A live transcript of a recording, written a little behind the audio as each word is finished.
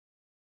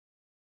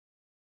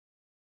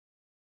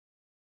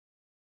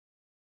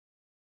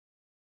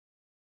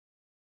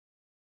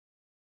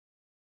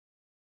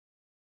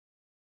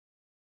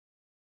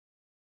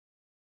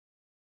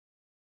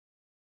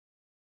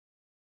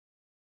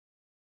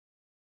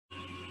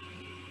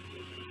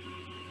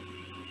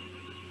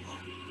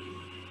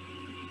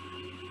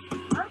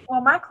Well,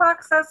 my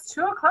clock says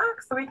 2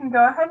 o'clock, so we can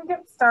go ahead and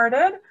get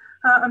started.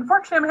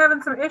 Unfortunately, I'm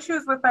having some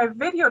issues with my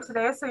video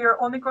today, so you're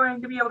only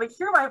going to be able to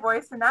hear my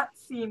voice and not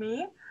see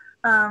me.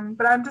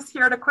 But I'm just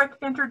here to quick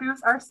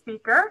introduce our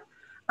speaker.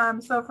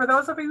 So for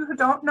those of you who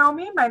don't know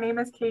me, my name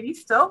is Katie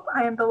Stilp.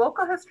 I am the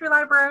local history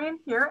librarian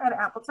here at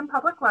Appleton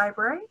Public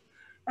Library.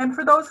 And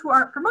for those who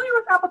aren't familiar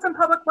with Appleton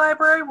Public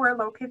Library, we're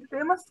located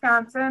in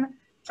Wisconsin,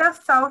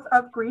 just south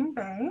of Green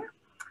Bay.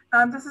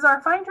 This is our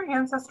Find Your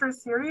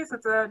Ancestors series.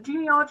 It's a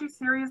genealogy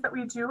series that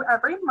we do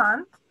every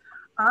month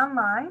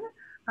online.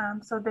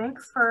 So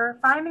thanks for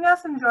finding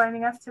us and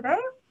joining us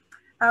today.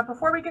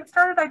 Before we get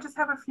started, I just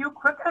have a few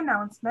quick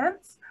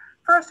announcements.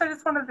 First, I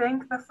just want to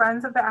thank the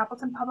Friends of the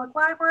Appleton Public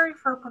Library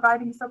for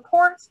providing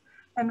support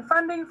and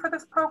funding for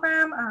this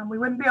program. We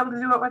wouldn't be able to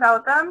do it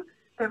without them.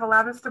 They've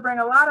allowed us to bring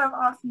a lot of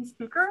awesome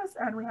speakers,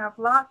 and we have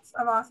lots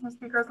of awesome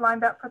speakers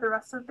lined up for the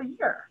rest of the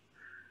year.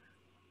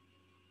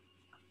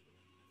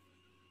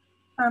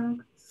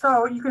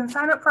 So you can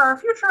sign up for our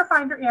future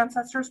Find Your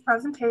Ancestors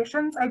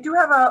presentations. I do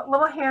have a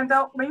little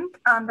handout link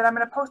that I'm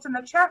going to post in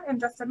the chat in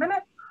just a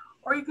minute,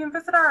 or you can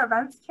visit our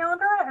events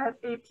calendar at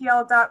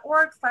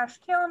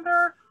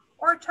apl.org/calendar,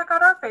 or check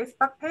out our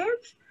Facebook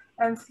page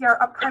and see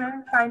our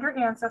upcoming Find Your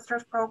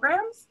Ancestors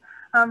programs.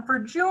 For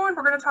June,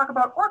 we're going to talk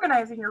about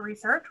organizing your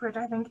research, which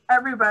I think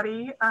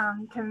everybody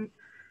can,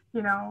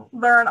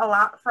 learn a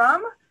lot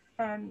from.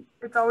 And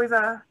it's always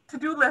a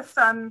to-do list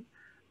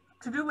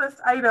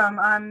item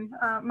on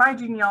my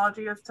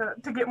genealogy is to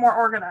get more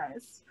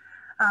organized.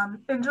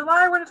 In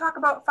July, we're going to talk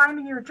about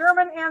finding your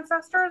German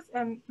ancestors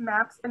in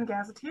maps and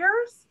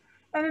gazetteers.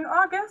 And in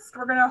August,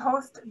 we're going to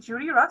host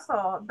Judy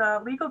Russell, the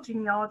legal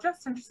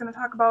genealogist, and she's going to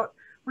talk about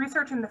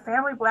researching the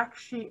family black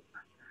sheep.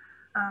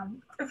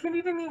 If you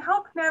need any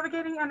help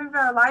navigating any of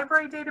our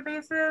library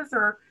databases,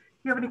 or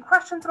you have any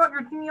questions about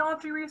your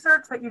genealogy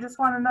research that you just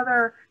want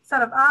another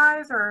set of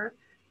eyes, or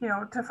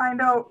to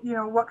find out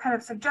what kind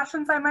of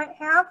suggestions I might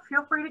have,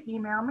 feel free to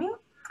email me.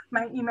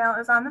 My email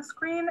is on the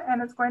screen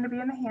and it's going to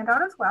be in the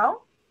handout as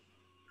well.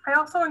 I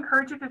also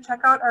encourage you to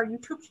check out our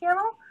YouTube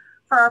channel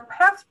for our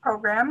past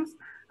programs.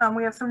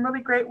 We have some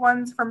really great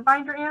ones from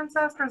Find Your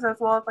Ancestors, as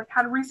well as like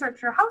how to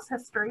research your house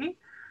history.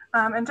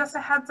 And just a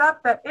heads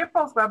up that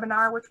April's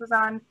webinar, which was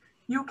on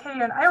UK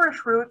and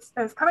Irish roots,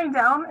 is coming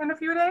down in a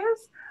few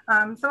days.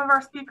 Some of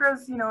our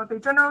speakers, they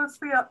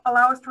generously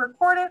allow us to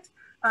record it,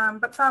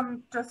 but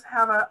some just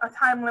have a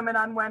time limit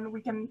on when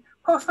we can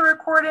post the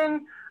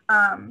recording,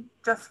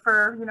 just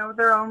for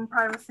their own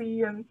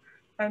privacy and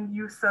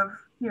use of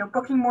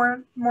booking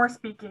more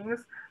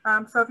speakings.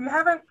 So if you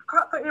haven't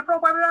caught the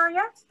April webinar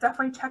yet,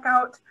 definitely check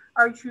out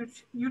our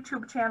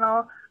YouTube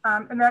channel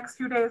in the next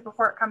few days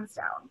before it comes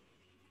down.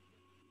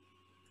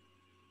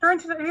 During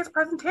today's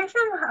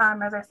presentation,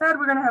 as I said,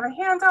 we're going to have a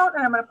handout,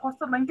 and I'm going to post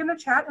a link in the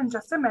chat in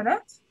just a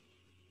minute.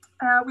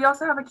 We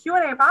also have a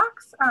Q&A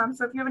box,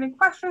 so if you have any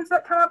questions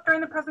that come up during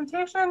the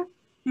presentation,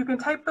 you can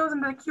type those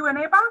into the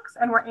Q&A box,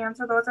 and we'll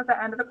answer those at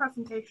the end of the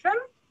presentation.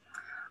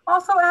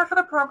 Also, after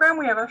the program,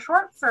 we have a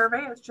short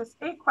survey. It's just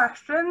 8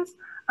 questions.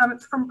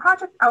 It's from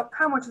Project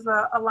Outcome, which is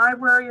a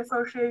library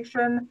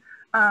association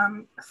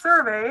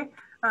survey,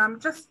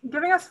 just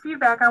giving us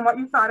feedback on what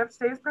you thought of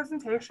today's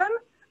presentation.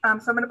 So I'm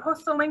going to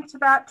post a link to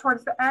that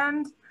towards the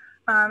end.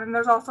 And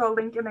there's also a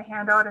link in the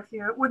handout. If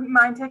you wouldn't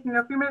mind taking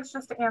a few minutes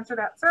just to answer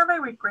that survey,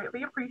 we'd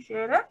greatly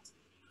appreciate it.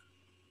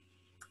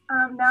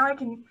 Now I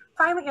can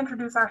finally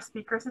introduce our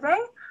speaker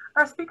today.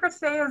 Our speaker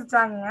today is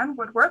Diane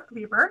Woodworth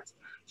Liebert.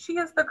 She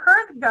is the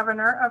current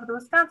governor of the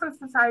Wisconsin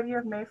Society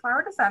of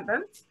Mayflower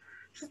Descendants.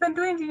 She's been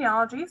doing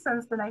genealogy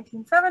since the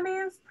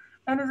 1970s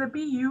and is a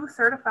BU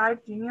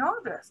certified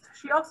genealogist.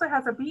 She also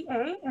has a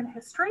BA in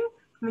history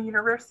from the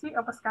University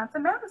of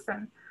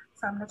Wisconsin-Madison.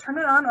 So I'm going to turn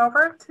it on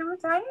over to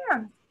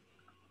Diane.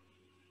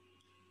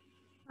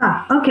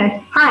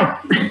 Okay. Hi,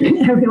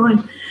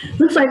 everyone.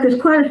 Looks like there's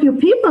quite a few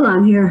people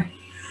on here.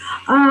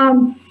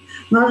 Well,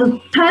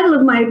 the title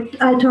of my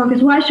talk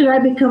is Why Should I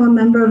Become a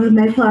Member of the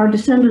Mayflower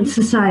Descendants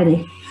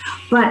Society?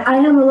 But I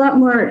have a lot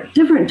more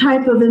different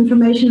type of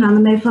information on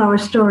the Mayflower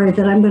story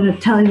that I'm going to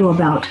tell you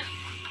about.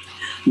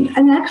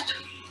 Next.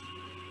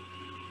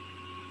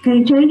 Can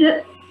you change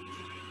it?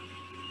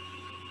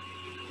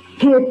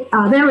 Okay,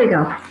 there we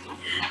go.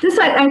 This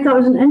I thought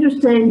was an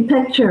interesting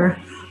picture.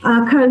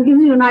 Kind of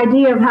gives you an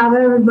idea of how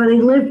everybody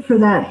lived for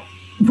that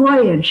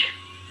voyage.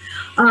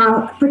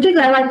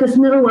 Particularly, I like this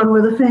middle one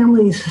where the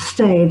families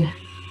stayed.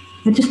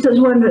 It just is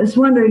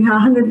wondering how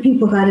 100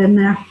 people got in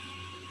there.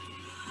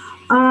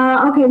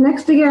 Okay,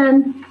 next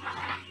again.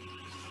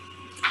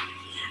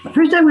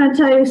 First, I'm going to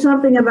tell you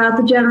something about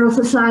the General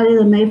Society of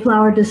the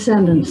Mayflower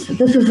Descendants.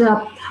 This is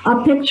a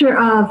picture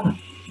of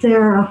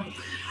their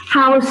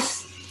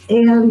house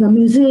and the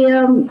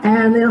museum,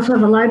 and they also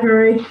have a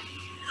library.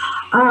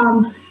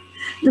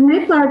 The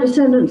Mayflower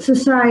Descendants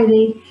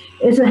Society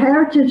is a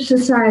heritage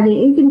society.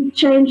 You can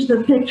change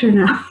the picture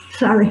now,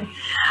 sorry.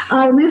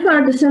 The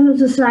Mayflower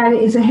Descendants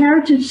Society is a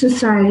heritage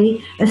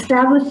society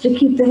established to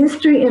keep the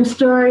history and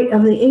story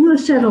of the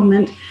English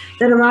settlement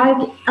that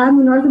arrived on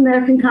the North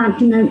American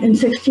continent in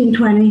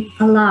 1620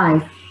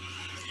 alive.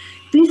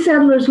 These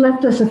settlers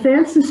left us a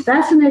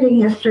fascinating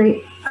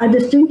history, a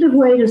distinctive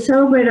way to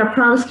celebrate our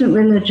Protestant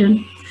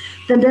religion,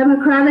 the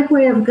democratic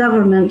way of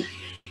government,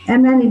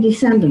 and many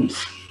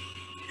descendants.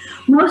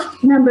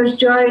 Most members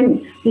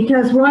join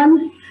because,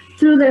 one,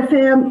 through the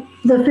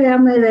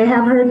family, they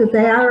have heard that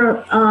they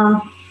have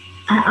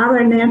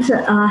an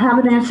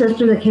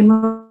ancestor that came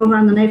over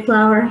on the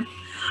Mayflower,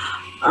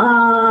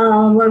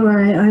 and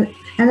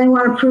they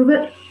want to prove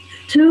it.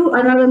 Two,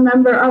 another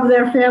member of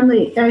their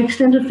family,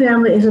 extended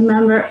family, is a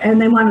member,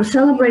 and they want to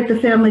celebrate the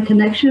family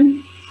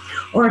connection.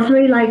 Or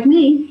three, like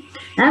me,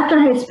 after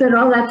I had spent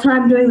all that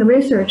time doing the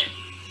research,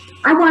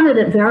 I wanted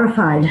it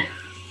verified.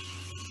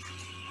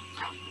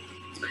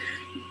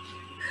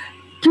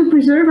 To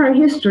preserve our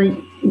history,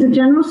 the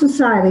General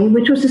Society,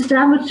 which was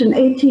established in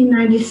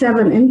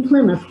 1897 in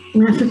Plymouth,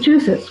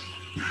 Massachusetts,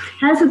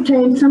 has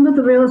obtained some of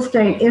the real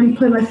estate in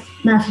Plymouth,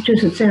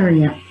 Massachusetts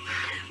area.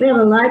 We have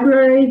a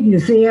library,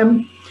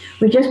 museum.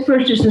 We just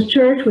purchased a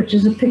church, which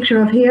is a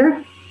picture of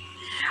here.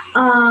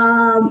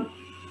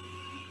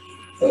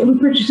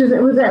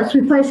 That's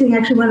replacing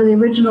actually one of the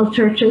original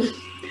churches.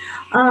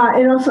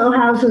 It also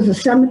houses a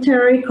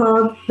cemetery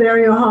called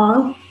Burial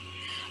Hall,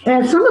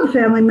 and some of the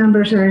family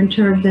members are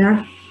interred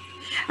there.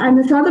 And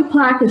this other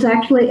plaque is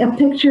actually a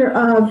picture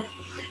of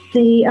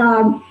the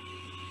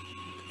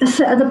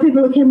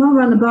people who came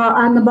over on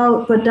the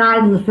boat but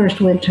died in the first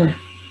winter.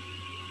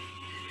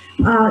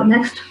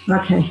 Next.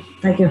 Okay,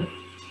 thank you.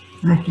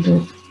 I have to do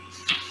it.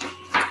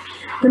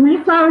 The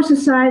Mayflower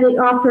Society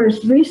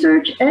offers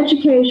research,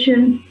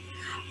 education,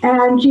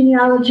 and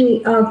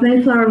genealogy of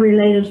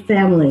Mayflower-related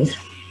families.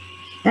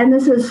 And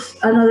this is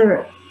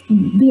another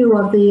view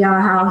of the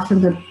house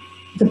and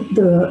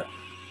the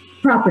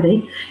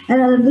property.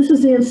 And this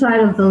is the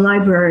inside of the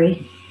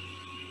library.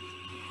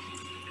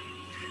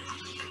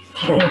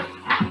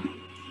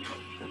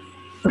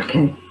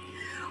 Okay.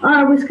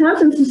 Our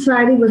Wisconsin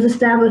Society was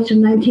established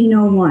in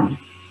 1901.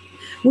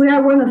 We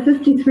are one of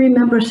 53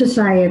 member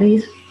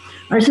societies.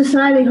 Our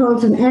society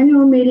holds an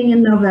annual meeting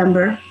in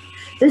November.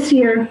 This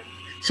year,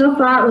 so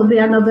far, it will be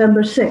on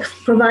November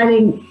 6th,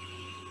 providing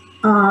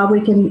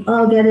we can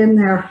all get in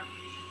there.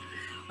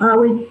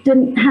 We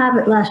didn't have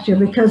it last year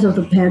because of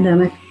the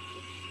pandemic.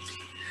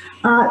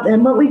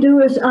 And what we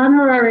do is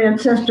honor our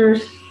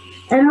ancestors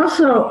and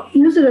also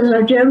use it as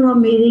our general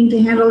meeting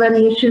to handle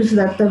any issues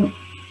that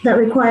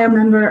require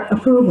member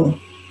approval.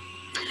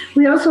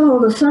 We also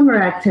hold a summer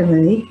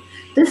activity.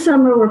 This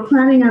summer, we're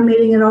planning on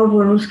meeting in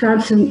Oakwood,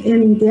 Wisconsin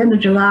in the end of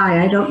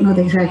July. I don't know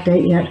the exact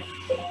date yet.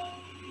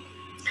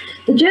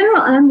 The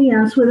general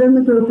ambiance within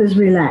the group is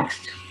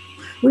relaxed.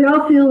 We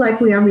all feel like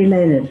we are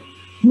related.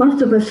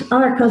 Most of us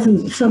are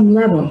cousins at some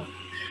level.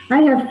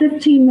 I have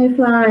 15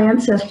 Mayflower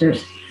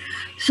ancestors,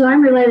 so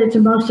I'm related to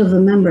most of the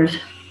members.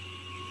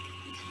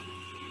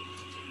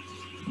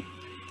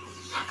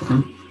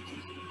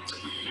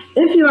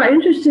 If you are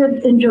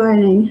interested in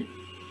joining,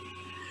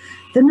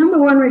 the number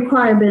one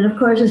requirement, of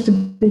course, is to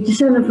be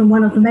descended from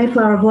one of the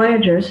Mayflower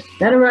voyagers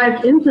that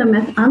arrived in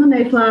Plymouth on the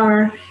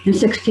Mayflower in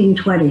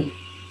 1620.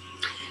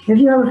 If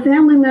you have a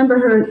family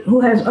member who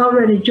has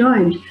already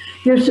joined,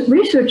 your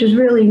research is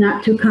really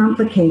not too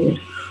complicated.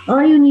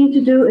 All you need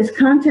to do is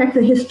contact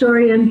the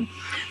historian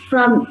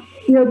from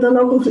your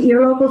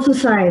local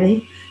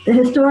society. The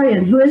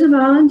historian, who is a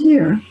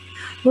volunteer,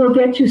 will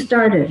get you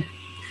started.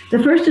 The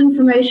first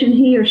information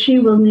he or she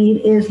will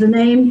need is the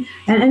name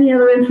and any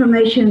other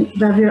information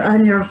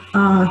on your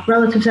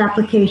relatives'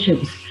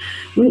 applications.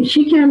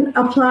 She can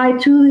apply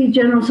to the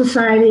General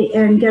Society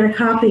and get a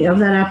copy of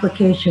that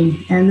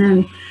application and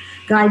then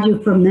guide you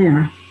from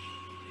there.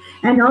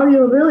 And all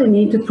you really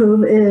need to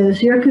prove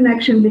is your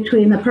connection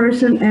between the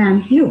person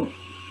and you.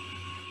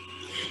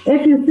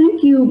 If you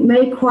think you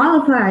may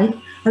qualify,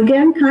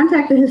 again,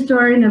 contact the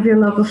historian of your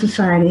local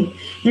society.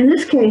 In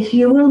this case,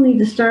 you will need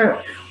to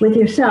start with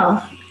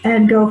yourself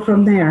and go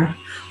from there.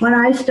 When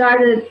I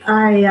started,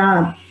 I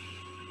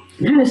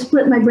kind of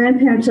split my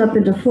grandparents up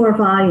into 4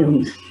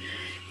 volumes.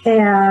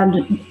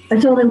 And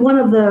it's only one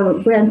of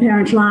the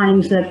grandparents'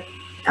 lines that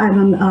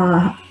I'm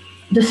a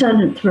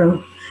descendant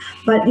through.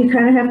 But you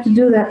kind of have to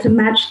do that to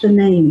match the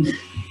names.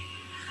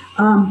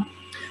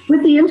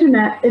 With the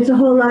internet, it's a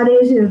whole lot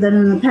easier than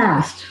in the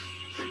past.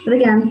 But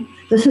again,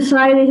 the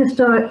society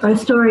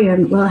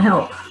historian will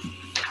help.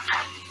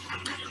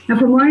 Now,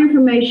 for more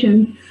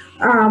information,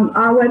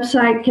 our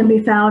website can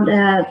be found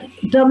at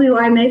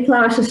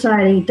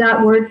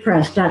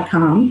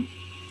wimayflowersociety.wordpress.com.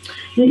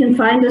 You can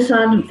find us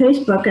on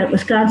Facebook at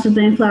Wisconsin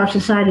Mayflower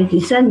Society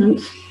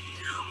Descendants,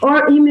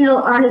 or email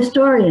our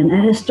historian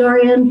at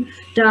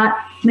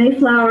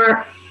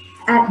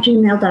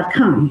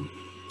historian.mayflower@gmail.com.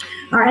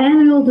 Our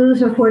annual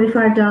dues are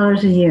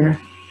 $45 a year.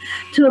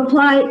 To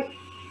apply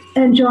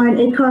and join,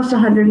 it costs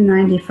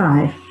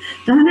 $195.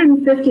 The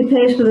 $150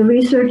 pays for the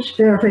research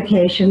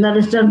verification that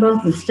is done both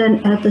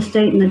at the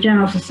state and the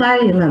General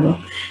Society level.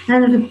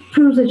 And if it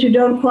proves that you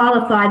don't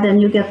qualify, then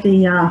you get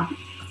your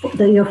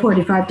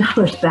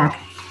 $45 back.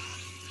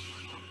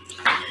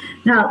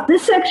 Now,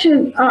 this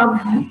section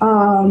of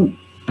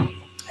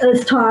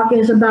this talk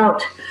is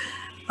about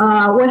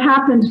what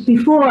happened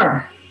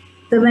before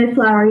the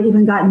Mayflower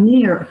even got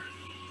near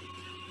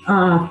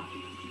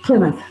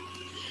Plymouth.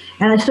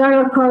 And I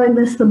started calling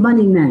this the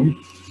Money Men.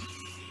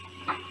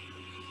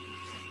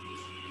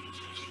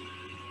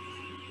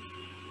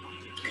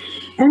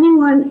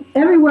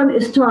 Everyone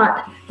is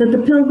taught that the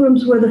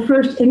Pilgrims were the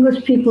first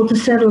English people to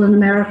settle in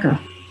America.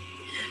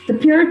 The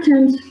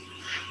Puritans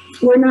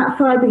were not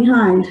far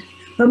behind,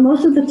 but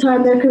most of the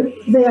time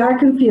they are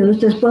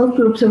confused, as both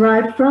groups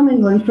arrived from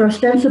England for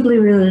ostensibly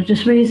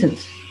religious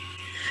reasons.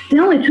 The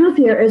only truth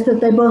here is that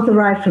they both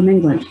arrived from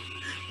England,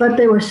 but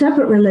they were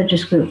separate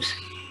religious groups.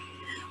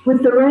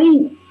 With the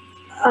reign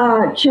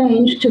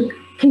change to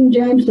King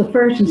James I in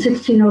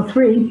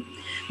 1603,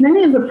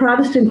 many of the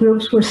Protestant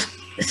groups were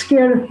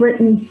scared of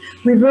Britain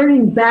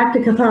reverting back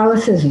to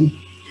Catholicism.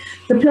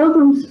 The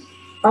Pilgrims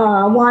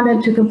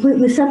wanted to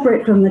completely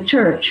separate from the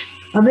Church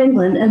of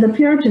England, and the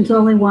Puritans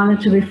only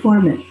wanted to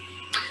reform it.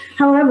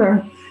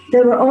 However, they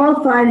were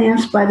all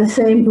financed by the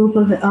same group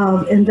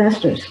of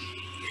investors.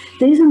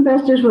 These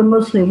investors were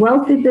mostly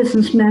wealthy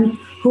businessmen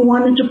who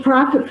wanted to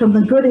profit from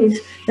the goodies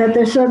that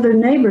their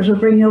southern neighbors were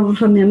bringing over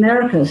from the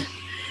Americas,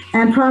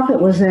 and profit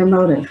was their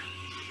motive.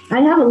 I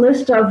have a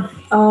list of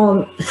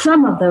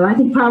some of them, I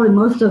think probably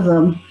most of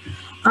them,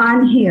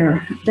 on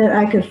here that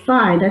I could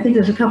find. I think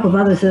there's a couple of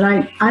others that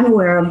I'm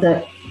aware of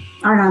that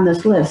aren't on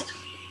this list.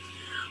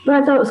 But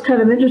I thought it was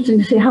kind of interesting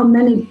to see how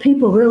many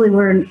people really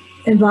were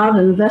involved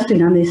in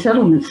investing on these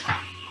settlements.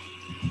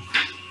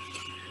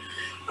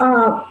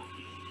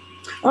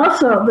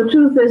 Also, the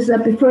truth is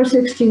that before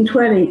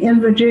 1620 in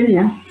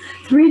Virginia,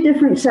 3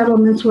 different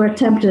settlements were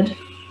attempted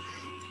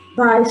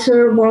by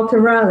Sir Walter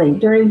Raleigh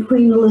during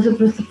Queen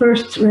Elizabeth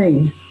I's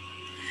reign.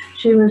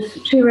 She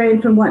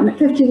reigned from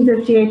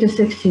 1558 to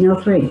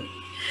 1603.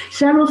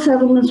 Several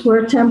settlements were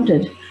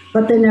attempted,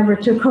 but they never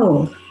took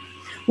hold.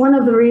 One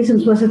of the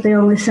reasons was that they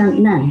only sent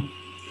men.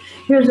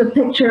 Here's a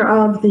picture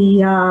of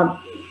the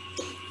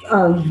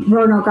of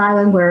Roanoke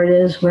Island, where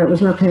it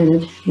was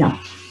located. Yeah.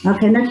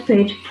 Okay, next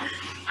page.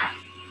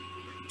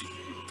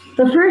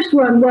 The first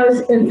one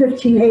was in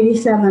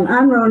 1587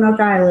 on Roanoke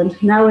Island,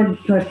 now in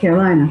North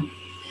Carolina.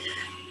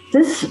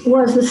 This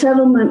was the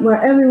settlement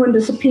where everyone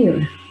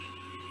disappeared.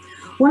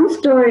 One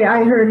story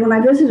I heard when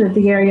I visited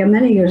the area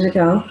many years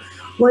ago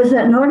was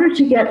that in order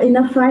to get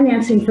enough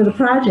financing for the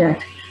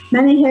project,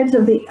 many heads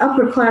of the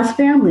upper class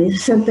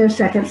families sent their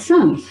second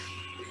sons.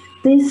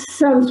 These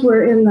sons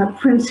were in the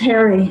Prince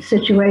Harry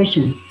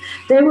situation.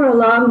 They were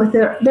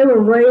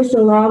raised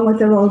along with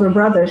their older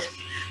brothers,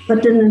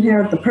 but didn't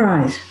inherit the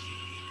prize.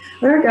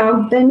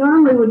 Ergo, they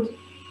normally would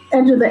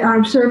enter the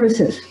armed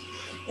services.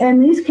 In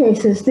these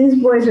cases, these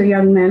boys or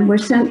young men were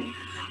sent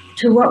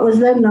to what was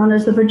then known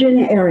as the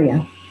Virginia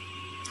area.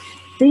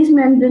 These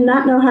men did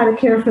not know how to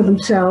care for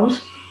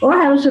themselves or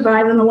how to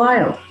survive in the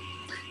wild.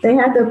 They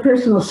had their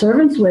personal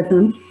servants with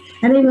them,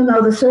 and even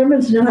though the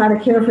servants knew how to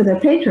care for their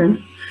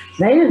patron,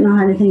 they didn't know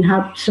anything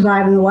how to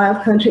survive in the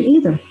wild country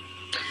either.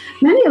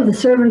 Many of the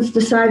servants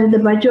decided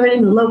that by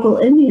joining the local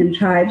Indian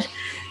tribes,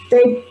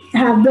 they'd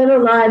have better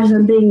lives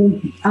than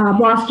being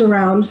bossed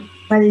around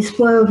by these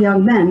spoiled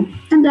young men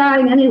and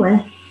dying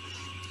anyway.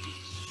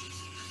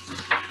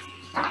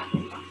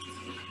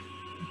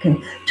 Okay.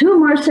 2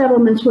 more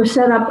settlements were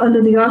set up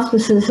under the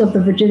auspices of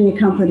the Virginia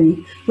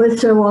Company, with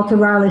Sir Walter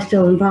Raleigh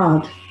still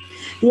involved.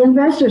 The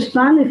investors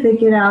finally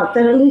figured out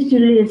that at least you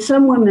needed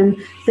some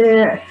women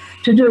there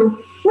to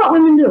do what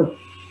women do.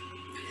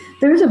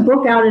 There's a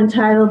book out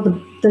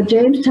entitled The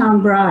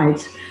Jamestown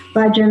Brides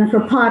by Jennifer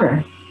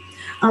Potter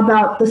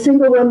about the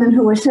single women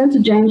who were sent to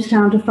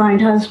Jamestown to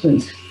find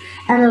husbands,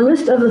 and a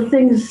list of the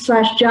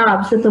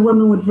things/jobs that the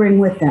women would bring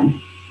with them.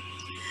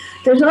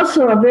 There's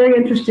also a very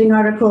interesting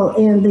article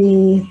in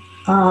the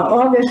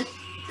August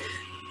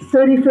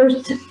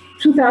 31st,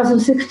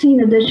 2016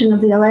 edition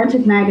of the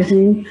Atlantic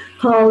magazine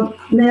called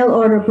Mail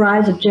Order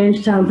Brides of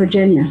Jamestown,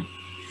 Virginia.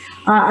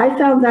 I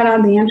found that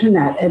on the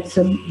internet.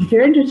 If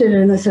you're interested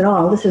in this at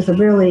all, this is a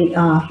really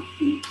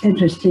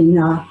interesting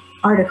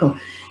article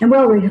and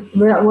well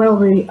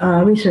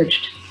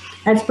researched.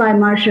 That's by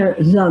Marcia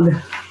Zug.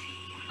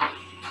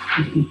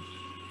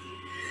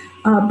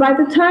 By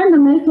the time the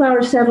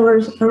Mayflower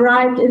settlers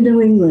arrived in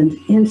New England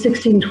in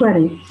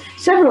 1620,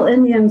 several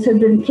Indians had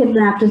been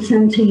kidnapped and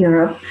sent to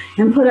Europe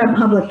and put on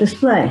public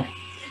display.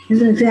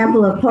 Here's an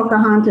example of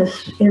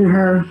Pocahontas in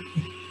her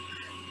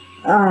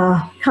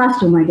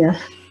costume, I guess.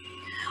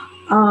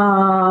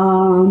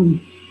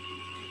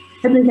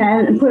 Had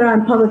been put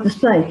on public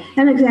display.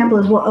 An example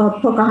is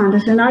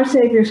Pocahontas and Our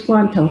Savior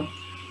Squanto.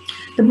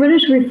 The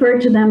British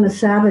referred to them as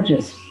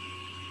savages.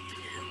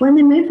 When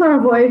the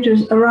Mayflower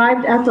voyagers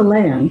arrived at the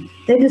land,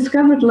 they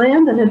discovered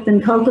land that had been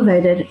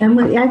cultivated, and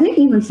with, I think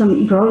even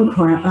some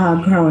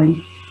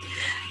growing.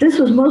 This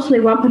was mostly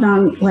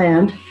Wampanoag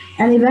land,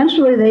 and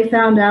eventually they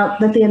found out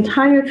that the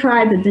entire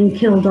tribe had been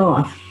killed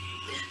off.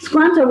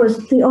 Squanto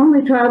was the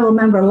only tribal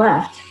member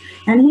left,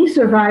 and he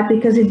survived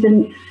because had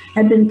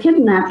been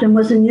kidnapped and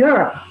was in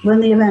Europe when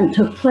the event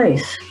took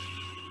place.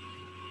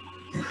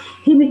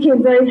 He became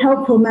a very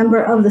helpful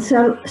member of the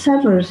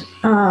settlers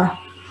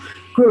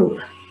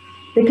group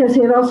because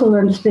he had also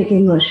learned to speak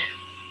English.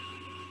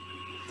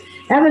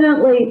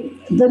 Evidently,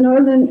 the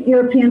northern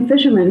European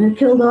fishermen had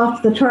killed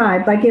off the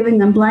tribe by giving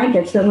them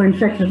blankets that were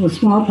infected with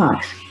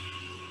smallpox.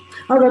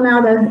 Although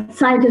now the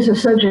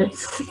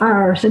scientists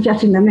are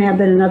suggesting there may have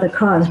been another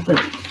cause, but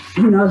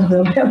who knows if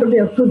they'll ever be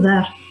able to prove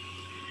that.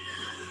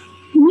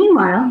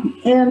 Meanwhile,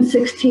 in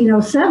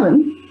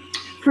 1607,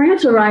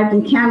 France arrived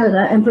in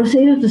Canada and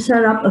proceeded to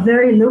set up a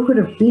very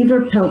lucrative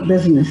beaver pelt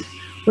business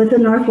with the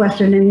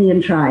northwestern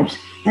Indian tribes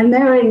and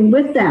marrying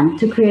with them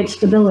to create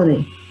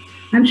stability.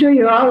 I'm sure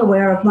you're all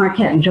aware of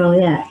Marquette and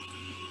Joliet.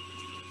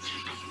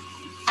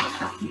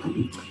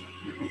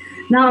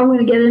 Now I'm going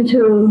to get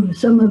into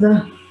some of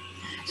the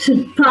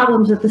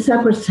problems that the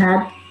separatists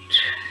had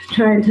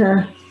trying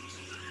to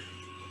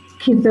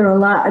keep their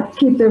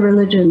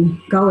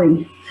religion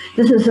going.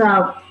 This is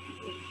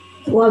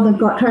while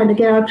they're trying to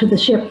get out to the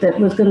ship that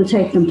was going to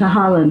take them to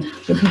Holland.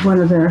 This is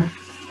one of their.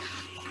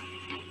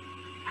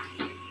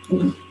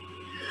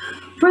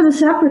 For the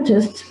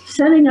separatists,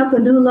 setting up a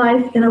new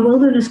life in a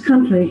wilderness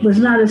country was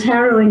not as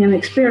harrowing an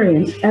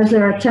experience as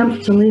their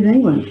attempt to leave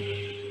England.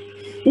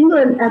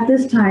 England at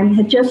this time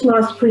had just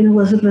lost Queen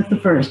Elizabeth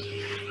I,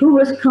 who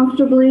was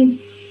comfortably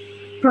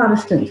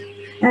Protestant.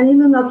 And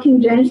even though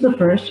King James I,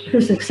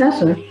 her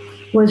successor,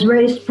 was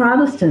raised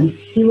Protestant,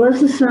 he was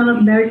the son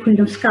of Mary Queen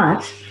of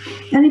Scots,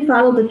 and he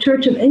followed the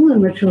Church of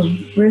England rituals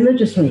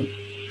religiously.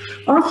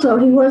 Also,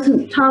 he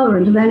wasn't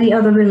tolerant of any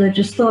other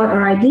religious thought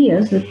or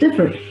ideas that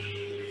differed.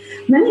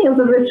 Many of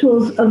the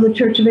rituals of the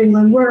Church of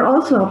England were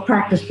also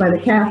practiced by the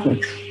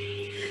Catholics.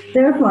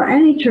 Therefore,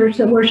 any church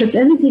that worshipped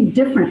anything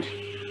different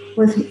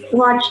was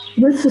watched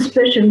with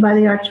suspicion by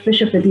the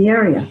Archbishop of the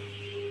area.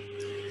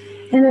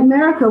 In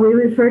America, we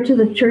refer to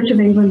the Church of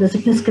England as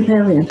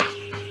Episcopalian.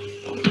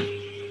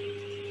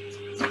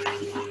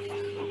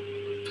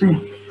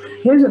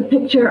 Here's a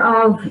picture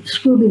of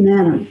Scrooby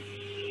Manor.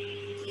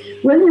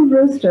 William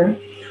Brewster,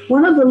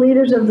 one of the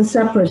leaders of the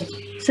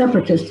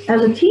separatists,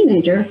 as a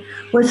teenager,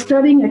 was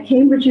studying at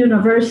Cambridge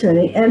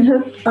University and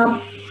hooked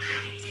up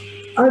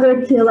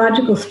other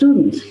theological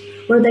students,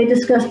 where they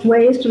discussed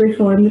ways to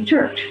reform the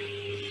church.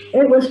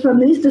 It was from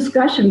these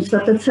discussions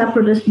that the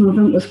separatist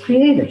movement was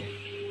created.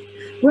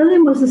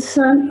 William was the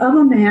son of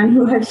a man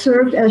who had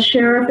served as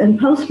sheriff and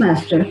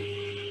postmaster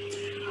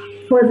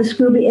for the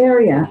Scrooby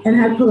area and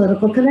had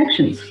political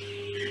connections.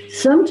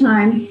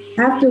 Sometime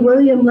after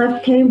William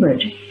left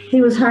Cambridge,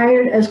 he was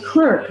hired as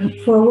clerk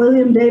for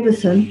William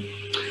Davison,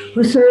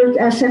 who served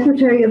as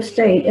Secretary of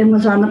State and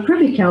was on the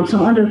Privy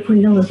Council under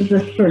Queen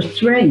Elizabeth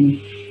I's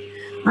reign.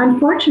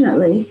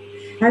 Unfortunately,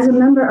 as a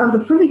member of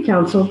the Privy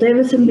Council,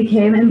 Davison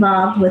became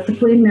involved with the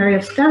Queen Mary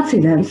of Scots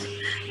events,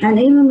 and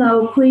even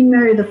though Queen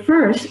Elizabeth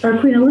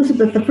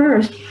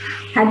I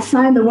had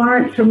signed the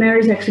warrant for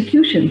Mary's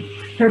execution,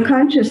 her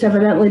conscience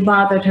evidently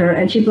bothered her,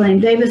 and she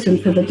blamed Davison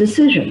for the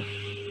decision.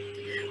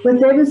 With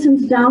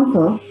Davison's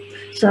downfall,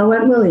 so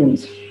went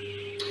William's.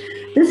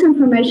 This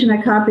information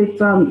I copied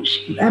from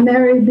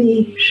Mary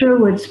B.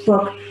 Sherwood's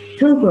book,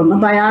 Pilgrim, a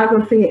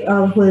biography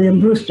of William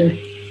Brewster.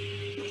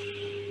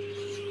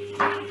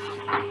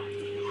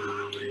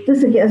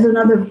 This is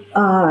another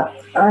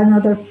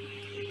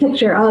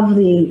picture of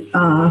the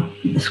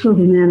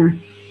Scrooby Manor.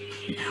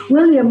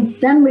 William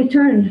then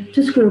returned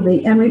to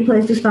Scrooby and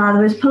replaced his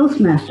father as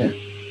postmaster.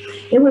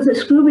 It was at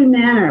Scrooby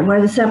Manor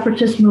where the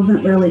separatist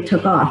movement really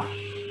took off.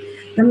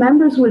 The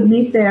members would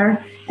meet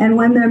there, and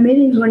when their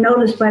meetings were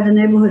noticed by the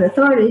neighborhood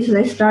authorities,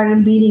 they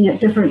started meeting at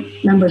different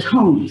members'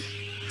 homes.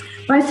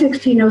 By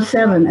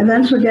 1607,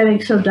 events were getting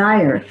so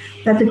dire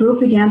that the group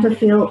began to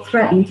feel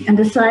threatened and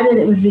decided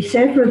it would be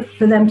safer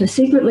for them to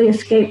secretly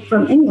escape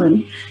from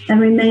England than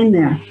remain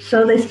there,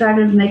 so they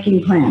started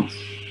making plans.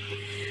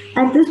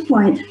 At this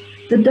point,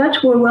 the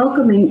Dutch were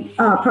welcoming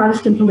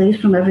Protestant beliefs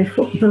from every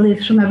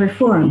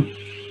form,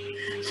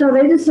 so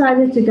they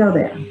decided to go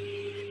there.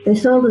 They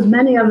sold as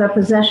many of their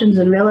possessions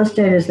and real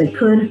estate as they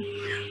could,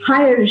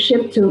 hired a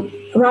ship to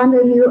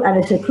rendezvous at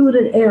a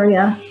secluded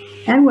area,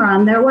 and were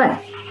on their way.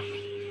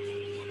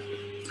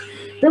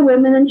 The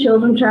women and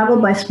children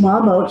traveled by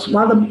small boats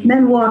while the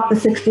men walked the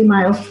 60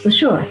 miles to the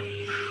shore.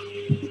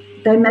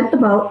 They met the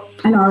boat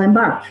and all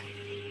embarked.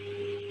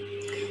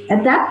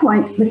 At that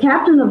point, the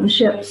captain of the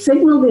ship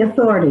signaled the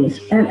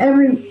authorities, and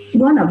every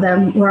one of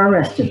them were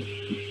arrested.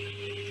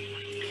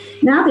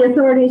 Now the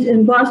authorities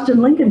in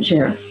Boston,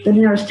 Lincolnshire, the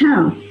nearest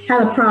town,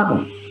 had a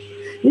problem.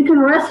 You can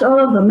arrest all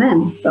of the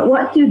men, but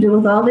what do you do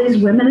with all these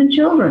women and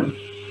children?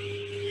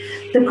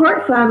 The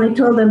court finally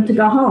told them to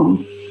go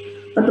home,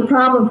 but the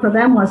problem for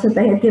them was that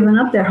they had given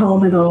up their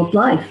home and old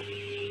life.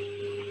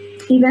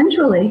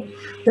 Eventually,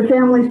 the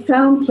families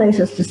found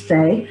places to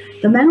stay.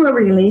 The men were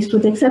released,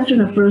 with the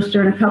exception of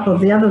Brewster and a couple of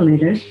the other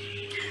leaders.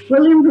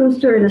 William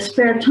Brewster, in his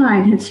spare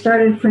time, had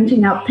started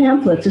printing out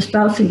pamphlets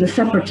espousing the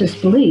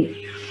separatist belief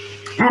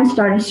and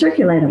started to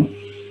circulate them.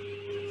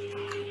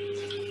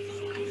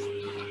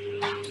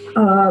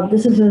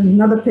 This is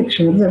another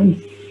picture of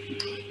them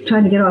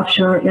trying to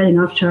getting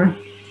offshore.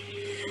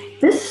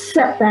 This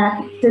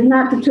setback did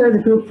not deter the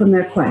group from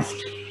their quest.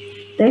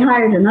 They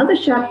hired another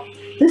ship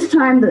This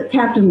time the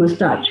captain was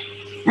Dutch,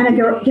 and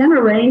again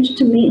arranged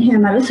to meet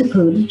him at a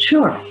secluded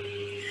shore.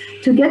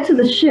 To get to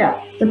the ship,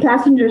 the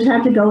passengers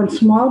had to go in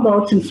small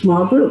boats in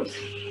small groups.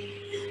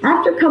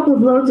 After a couple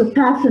of loads of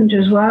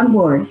passengers were on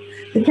board,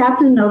 the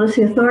captain noticed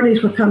the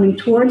authorities were coming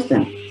towards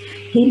them.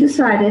 He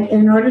decided,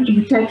 in order to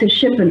protect his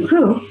ship and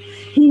crew,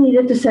 he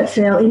needed to set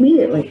sail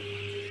immediately.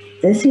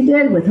 This he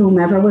did with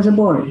whomever was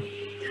aboard,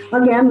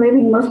 again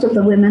leaving most of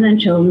the women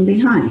and children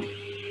behind.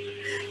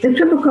 The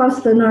trip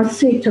across the North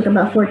Sea took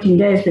about 14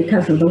 days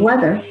because of the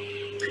weather,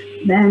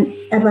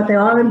 but they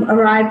all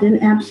arrived in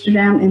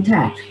Amsterdam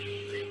intact.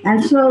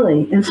 And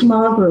slowly, in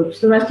small groups,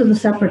 the rest of the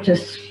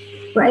separatists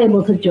were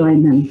able to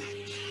join them.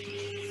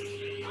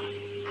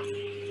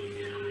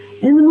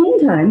 In the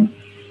meantime,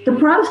 the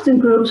Protestant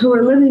groups who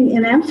were living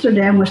in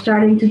Amsterdam were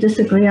starting to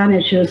disagree on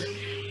issues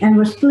and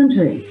were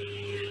splintering.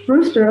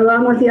 Brewster,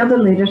 along with the other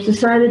leaders,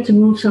 decided to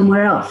move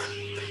somewhere else.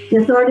 The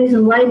authorities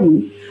in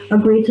Leiden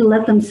agreed to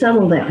let them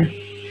settle there.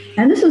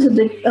 And this is a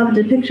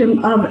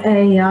depiction of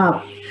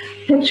a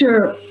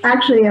picture,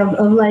 actually, of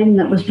Leiden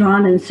that was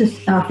drawn in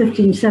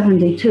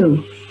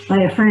 1572 by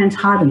a Franz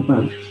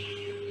Hardenberg.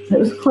 It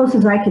was as close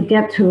as I could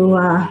get to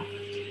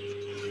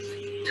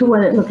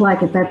what it looked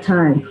like at that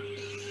time.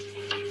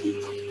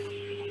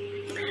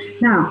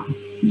 Now,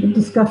 we'll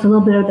discuss a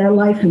little bit of their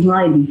life in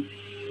Leiden.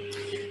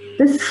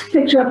 This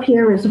picture up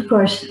here is, of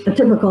course, a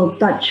typical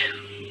Dutch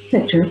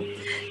picture.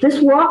 This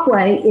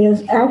walkway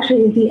is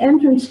actually the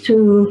entrance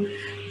to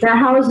their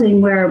housing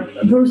where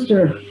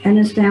Brewster and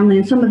his family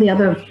and some of the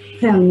other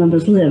family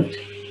members lived.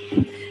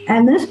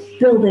 And this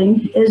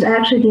building is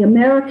actually the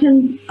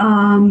American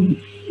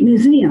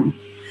Museum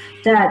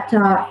that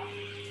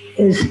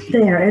is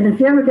there. And if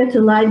you ever get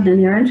to Leiden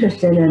and you're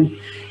interested in,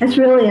 it's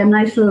really a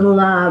nice little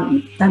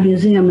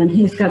museum, and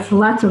he's got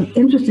lots of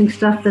interesting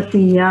stuff that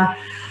the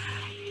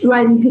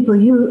Leiden people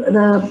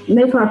the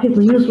Mayflower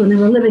people used when they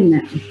were living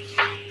there.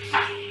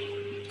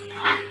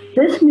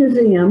 This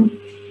museum,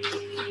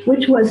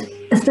 which was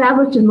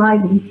established in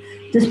Leiden,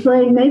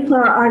 displaying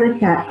Mayflower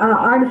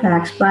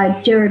artifacts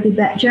by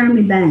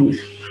Jeremy Bangs,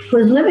 who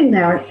was living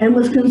there and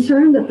was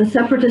concerned that the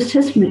separatist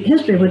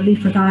history would be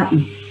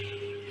forgotten.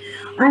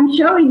 I'm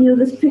showing you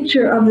this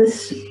picture of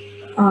this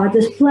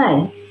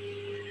display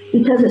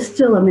because it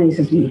still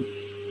amazes me.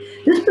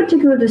 This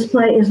particular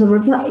display is a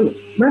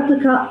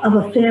replica of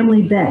a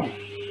family bed.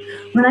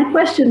 When I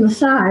questioned the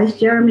size,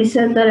 Jeremy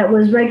said that it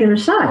was regular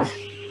size.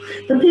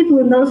 The people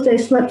in those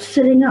days slept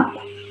sitting up,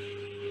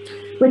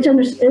 which it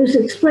was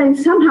explained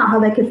somehow how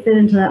they could fit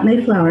into that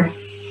Mayflower.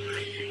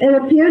 It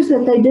appears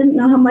that they didn't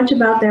know how much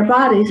about their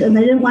bodies, and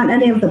they didn't want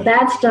any of the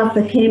bad stuff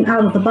that came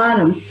out of the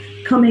bottom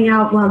coming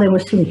out while they were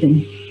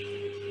sleeping.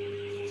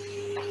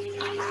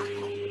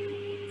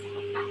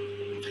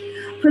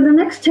 For the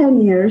next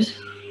 10 years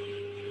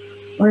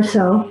or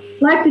so,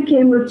 life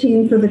became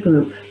routine for the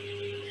group.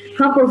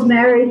 Couples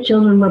married,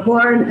 children were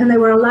born, and they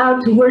were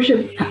allowed to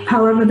worship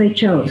however they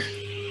chose.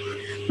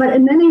 But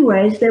in many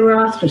ways, they were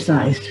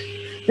ostracized.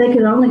 They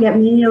could only get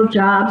menial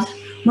jobs.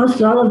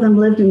 Most all of them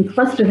lived in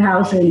clustered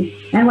housing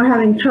and were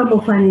having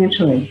trouble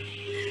financially.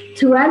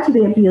 To add to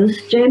the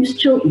abuse, James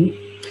Chilton,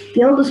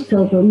 the oldest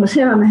pilgrim, was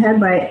hit on the head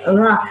by a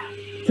rock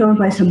thrown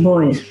by some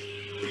boys.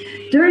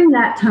 During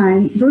that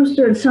time,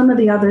 Brewster and some of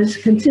the others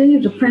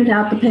continued to print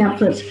out the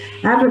pamphlets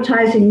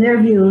advertising their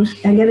views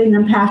and getting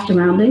them passed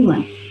around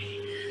England.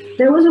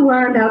 There was a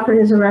warrant out for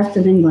his arrest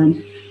in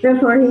England.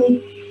 Therefore,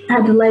 he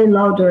had to lay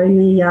low during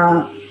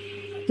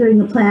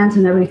the plans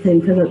and everything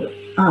for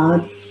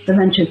the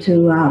venture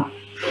to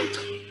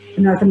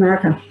North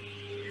America.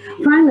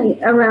 Finally,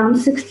 around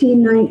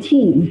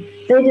 1619,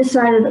 they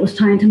decided it was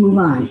time to move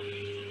on.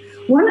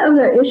 One of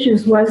their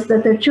issues was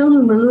that their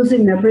children were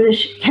losing their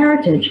British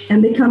heritage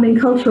and becoming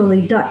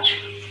culturally Dutch.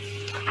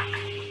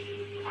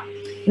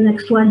 The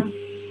next one.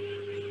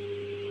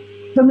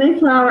 The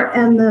Mayflower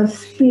and the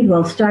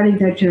Speedwell starting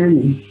their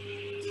journey.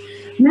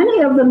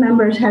 Many of the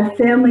members had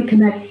family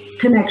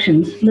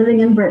connections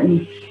living in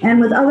Britain and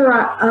with other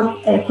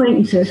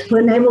acquaintances who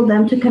enabled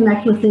them to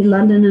connect with the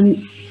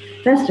London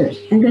investors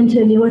and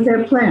continue with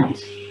their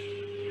plans.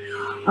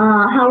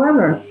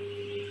 However,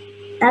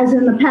 as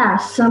in the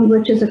past, some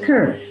glitches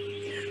occurred.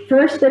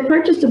 First, they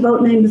purchased a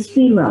boat named the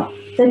Speedwell.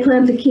 They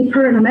planned to keep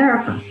her in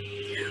America.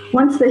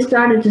 Once they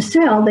started to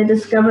sail, they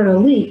discovered a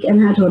leak and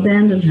had to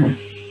abandon her.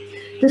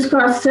 This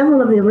caused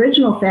several of the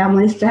original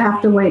families to have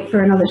to wait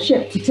for another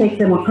ship to take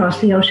them across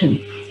the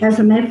ocean, as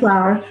the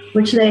Mayflower,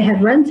 which they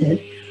had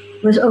rented,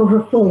 was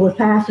overfull with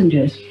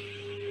passengers.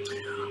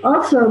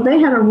 Also, they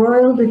had a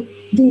royal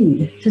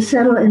deed to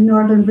settle in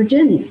Northern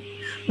Virginia,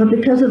 but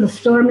because of the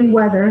stormy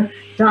weather,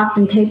 docked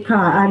on Cape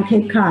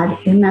Cod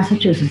in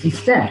Massachusetts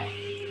instead.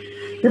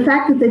 The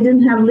fact that they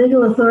didn't have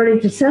legal authority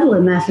to settle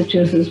in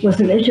Massachusetts was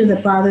an issue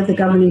that bothered the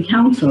governing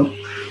council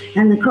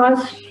and the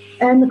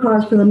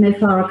cause for the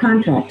Mayflower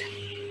contract.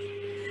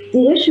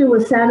 The issue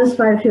was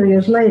satisfied a few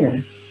years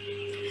later.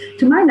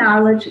 To my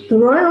knowledge, the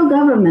royal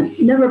government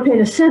never paid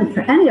a cent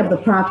for any of the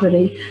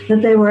property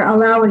that they were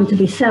allowing to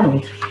be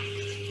settled.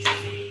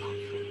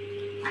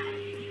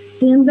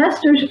 The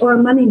investors or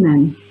money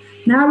men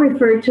now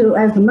referred to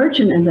as the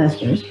merchant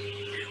investors,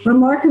 were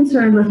more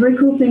concerned with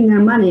recouping their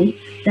money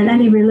than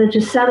any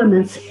religious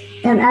settlements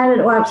and added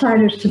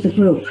outsiders to the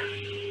group.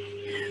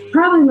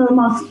 Probably the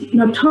most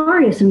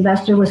notorious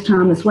investor was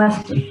Thomas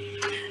Weston.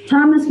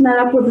 Thomas met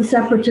up with the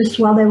separatists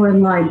while they were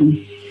in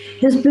Leiden.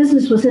 His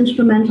business was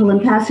instrumental in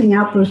passing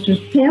out Brewster's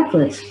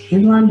pamphlets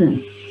in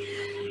London.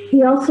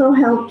 He also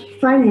helped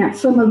finance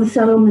some of the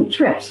settlement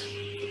trips.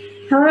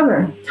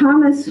 However,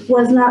 Thomas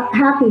was not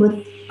happy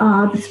with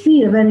the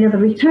speed of any of the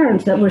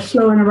returns that were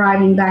slow in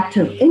arriving back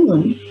to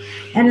England.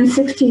 And in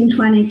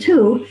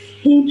 1622,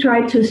 he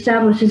tried to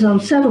establish his own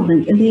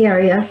settlement in the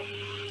area,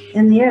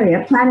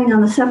 planning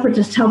on the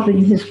separatists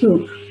helping his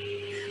group.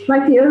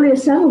 Like the earlier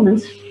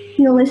settlements,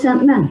 he only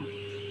sent men.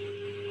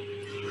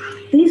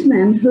 These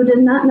men, who did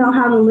not know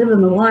how to live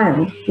in the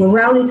wild, were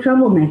rowdy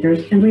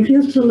troublemakers and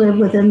refused to live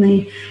within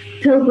the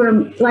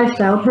pilgrim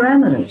lifestyle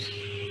parameters.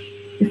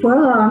 Before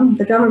long,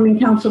 the governing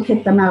council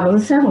kicked them out of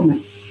the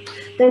settlement.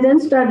 They then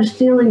started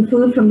stealing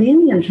food from the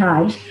Indian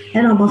tribes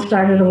and almost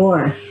started a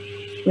war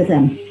with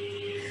them.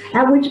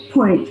 At which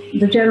point,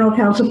 the General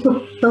Council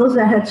put those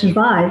that had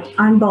survived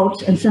on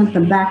boats and sent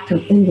them back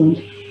to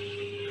England.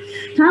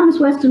 Thomas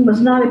Weston was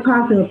not a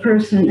popular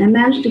person and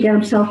managed to get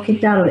himself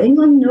kicked out of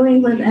England, New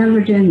England, and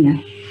Virginia.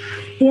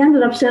 He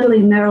ended up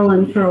settling in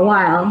Maryland for a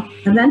while,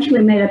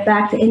 eventually made it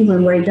back to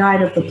England where he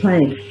died of the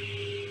plague.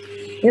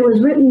 It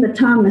was written that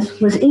Thomas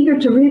was eager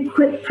to reap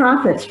quick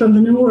profits from the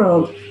New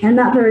World and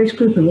not very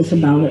scrupulous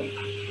about it.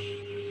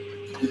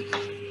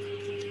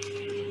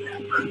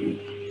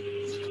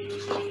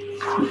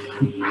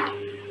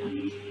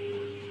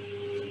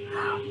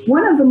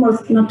 One of the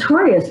most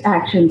notorious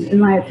actions, in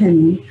my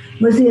opinion,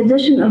 was the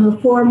addition of the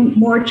 4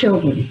 more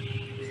children.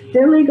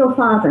 Their legal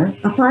father,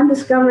 upon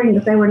discovering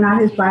that they were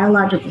not his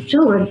biological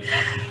children,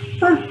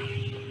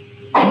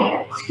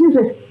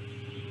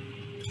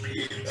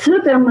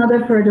 sued their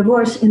mother for a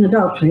divorce in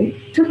adultery,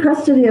 took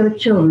custody of the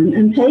children,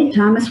 and paid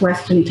Thomas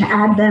Weston to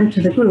add them to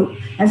the group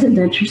as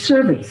indentured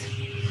servants.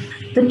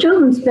 The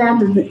children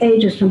spanned the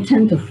ages from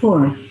 10 to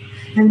 4.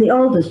 And the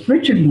oldest,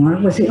 Richard Moore,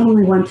 was the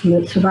only one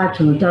to survive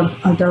to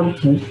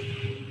adulthood.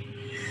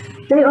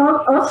 They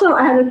also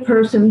added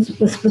persons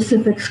with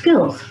specific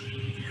skills.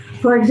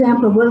 For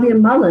example,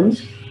 William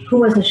Mullins, who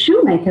was a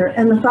shoemaker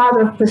and the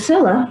father of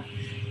Priscilla,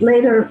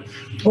 later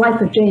wife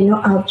of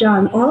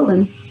John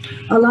Alden,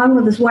 along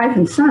with his wife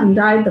and son,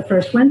 died the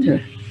first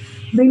winter,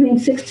 leaving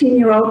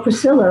 16-year-old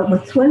Priscilla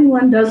with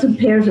 21 dozen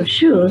pairs of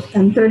shoes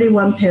and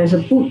 31 pairs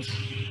of boots.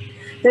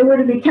 They were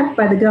to be kept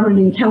by the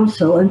governing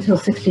council until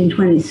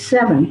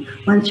 1627,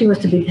 when she was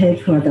to be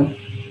paid for them.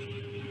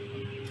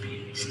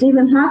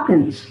 Stephen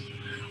Hopkins,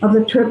 of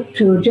the trip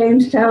to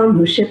Jamestown,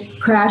 whose ship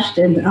crashed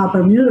in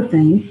Bermuda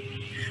fame,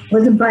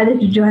 was invited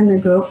to join the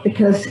group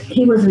because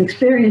he was an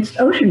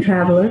experienced ocean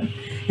traveler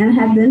and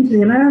had been to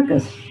the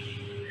Americas.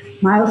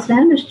 Miles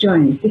Standish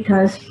joined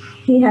because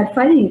he had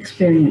fighting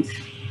experience.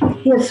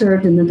 He had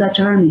served in the Dutch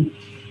Army.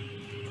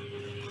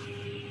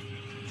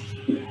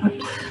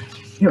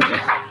 Oops. Here we go.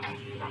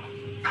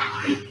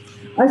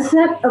 A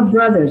set of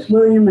brothers,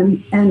 William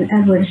and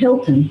Edward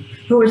Hilton,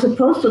 who were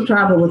supposed to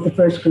travel with the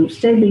first group,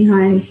 stayed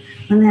behind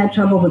when they had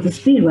trouble with the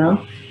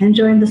Speedwell and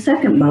joined the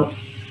second boat,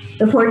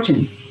 the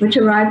Fortune, which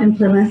arrived in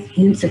Plymouth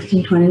in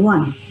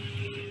 1621.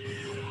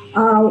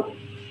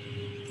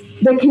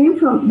 They came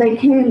from the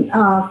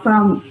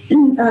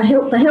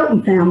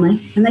Hilton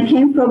family, and they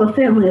came from a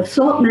family of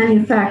salt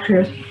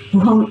manufacturers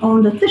who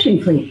owned a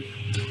fishing fleet.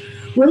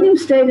 William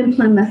stayed in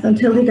Plymouth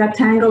until he got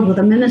tangled with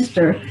a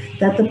minister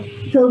that the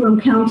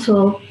Pilgrim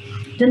Council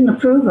didn't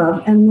approve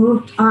of and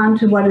moved on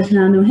to what is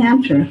now New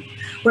Hampshire,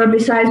 where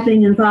besides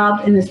being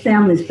involved in his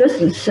family's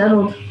business,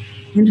 settled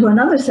into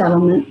another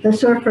settlement that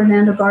Sir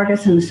Ferdinand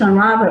Vargas and his son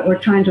Robert were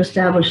trying to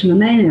establish in the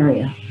Maine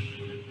area.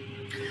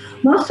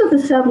 Most of the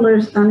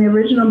settlers on the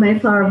original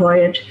Mayflower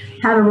voyage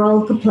had a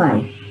role to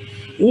play.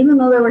 Even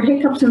though there were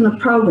hiccups in the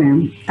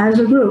program, as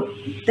a group,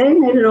 they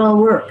made it all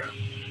work.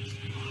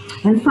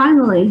 And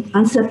finally,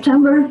 on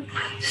September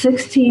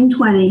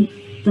 1620,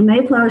 the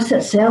Mayflower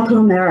set sail to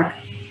America,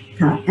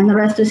 and the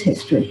rest is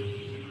history.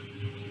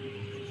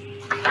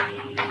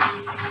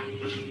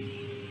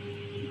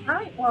 All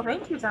right, well,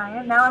 thank you,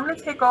 Diane. Now I'm going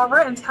to take over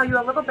and tell you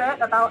a little bit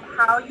about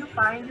how you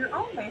find your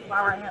own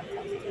Mayflower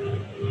ancestry.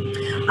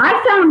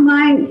 I found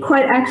mine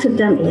quite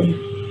accidentally.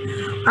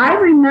 I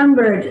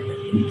remembered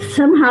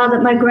somehow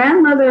that my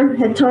grandmother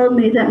had told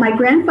me that my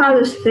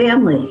grandfather's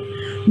family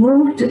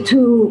moved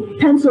to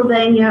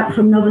Pennsylvania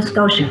from Nova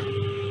Scotia.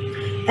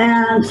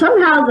 And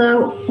somehow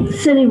the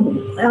city,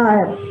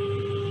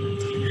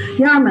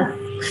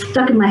 Yarmouth,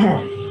 stuck in my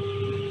head.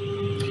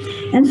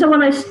 And so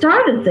when I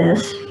started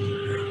this,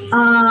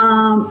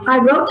 I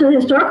wrote to the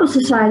Historical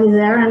Society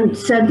there and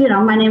said, you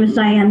know, my name is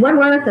Diane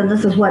Woodworth, and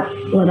this is what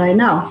I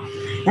know.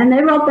 And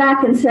they wrote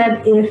back and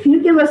said, if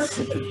you give us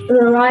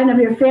the line of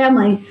your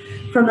family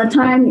from the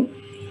time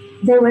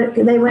they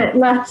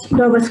left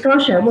Nova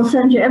Scotia, we'll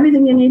send you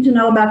everything you need to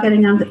know about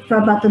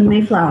about the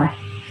Mayflower.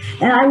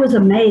 And I was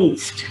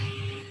amazed.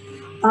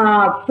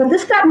 But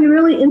this got me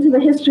really into the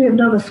history of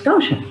Nova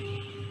Scotia.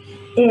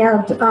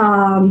 And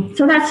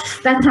so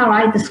that's how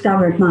I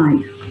discovered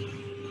mine.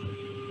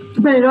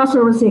 But it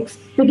also was the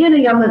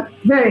beginning of a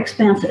very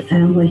expansive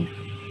family.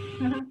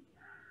 Mm-hmm.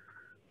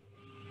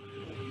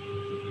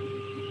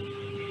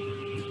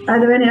 Are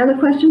there any other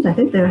questions? I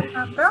think there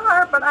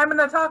are, but I'm going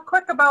to talk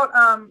quick about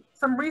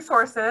some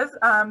resources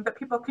that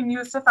people can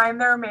use to find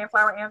their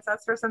Mayflower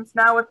ancestors, since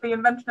now with the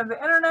invention of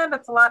the internet,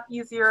 it's a lot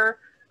easier.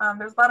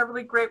 There's a lot of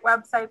really great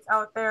websites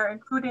out there,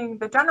 including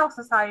the General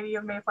Society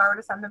of Mayflower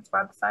Descendants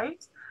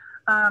website.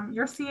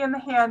 You'll see in the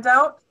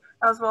handout,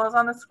 as well as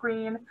on the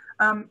screen,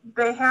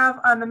 they have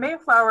on the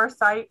Mayflower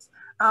site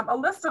a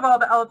list of all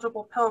the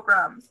eligible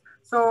pilgrims.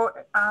 So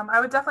I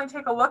would definitely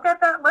take a look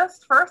at that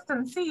list first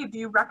and see, do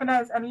you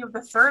recognize any of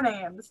the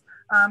surnames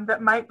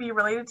that might be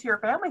related to your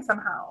family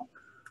somehow?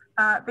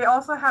 They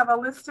also have a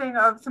listing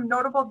of some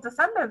notable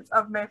descendants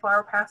of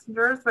Mayflower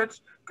passengers, which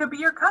could be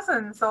your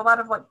cousins. So a lot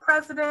of like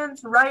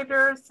presidents,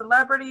 writers,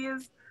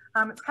 celebrities.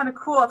 It's kind of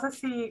cool to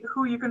see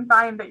who you can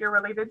find that you're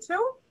related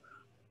to.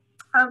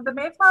 The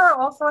Mayflower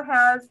also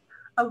has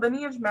a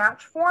lineage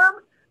match form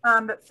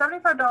that's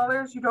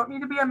 $75. You don't need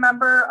to be a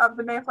member of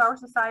the Mayflower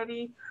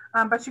Society,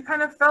 but you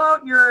kind of fill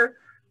out your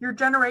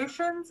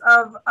generations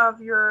of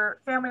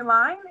your family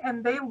line,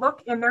 and they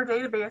look in their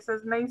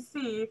databases and they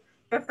see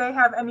if they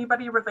have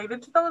anybody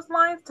related to those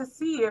lines to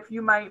see if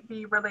you might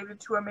be related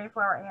to a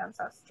Mayflower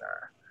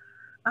ancestor.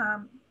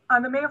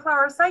 On the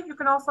Mayflower site, you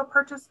can also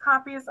purchase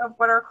copies of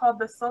what are called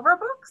the silver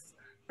books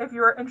if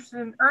you are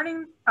interested in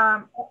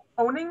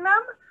owning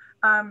them.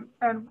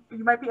 And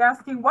you might be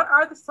asking, what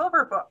are the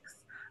silver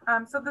books?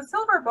 So the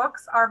silver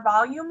books are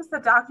volumes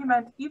that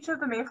document each of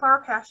the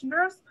Mayflower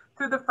passengers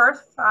through the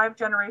first 5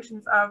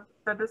 generations of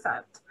the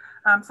descent.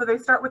 So they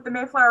start with the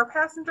Mayflower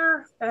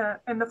passenger.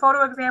 In the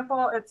photo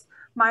example, it's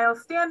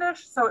Miles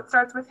Standish. So it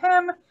starts with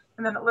him,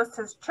 and then it lists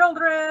his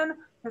children,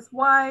 his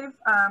wife,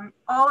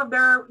 all of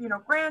their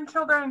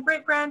grandchildren,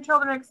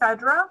 great-grandchildren,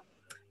 etc.,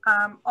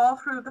 all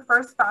through the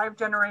first 5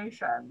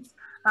 generations.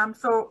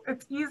 So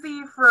it's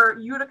easy for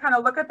you to kind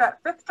of look at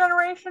that 5th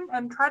generation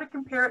and try to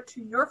compare it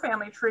to your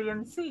family tree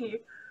and see,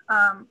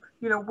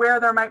 where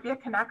there might be a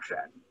connection.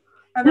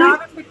 And they're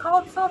obviously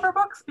called silver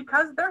books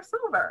because they're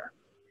silver.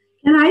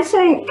 Can I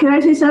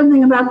say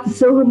something about the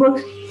silver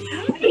books?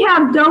 We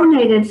have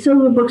donated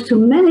silver books to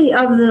many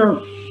of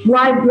the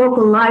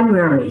local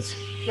libraries.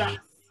 Yes.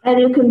 And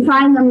you can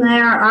find them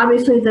there.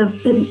 Obviously, the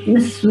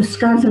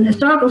Wisconsin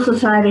Historical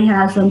Society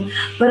has them.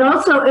 But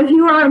also, if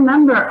you are a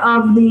member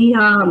of the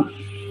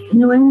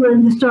New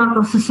England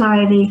Historical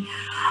Society,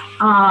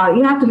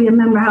 you have to be a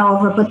member,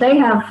 however. But they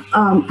have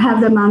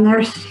them on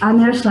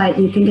their site.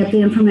 You can get the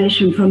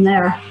information from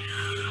there.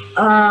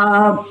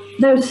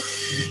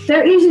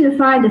 They're easy to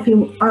find if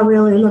you are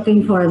really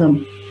looking for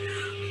them.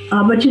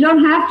 But you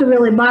don't have to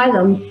really buy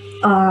them.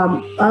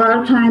 A lot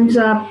of times,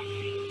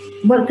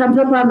 what comes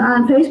up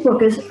on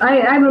Facebook is,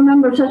 I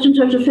remember such and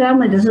such a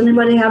family. Does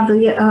anybody have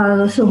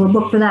the silver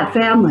book for that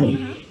family?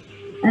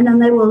 Mm-hmm. And then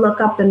they will look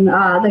up and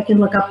they can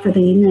look up for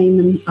the name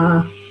and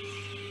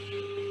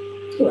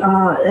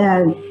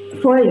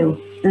for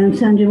you and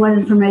send you what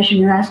information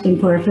you're asking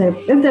for if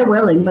they're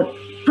willing. But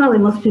probably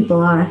most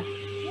people are.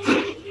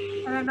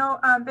 And I know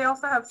they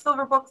also have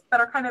silver books that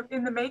are kind of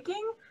in the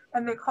making,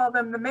 and they call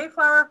them the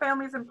Mayflower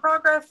Families in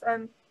Progress,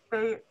 and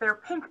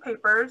they're pink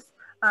papers.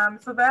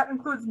 So that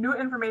includes new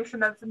information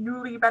that's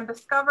newly been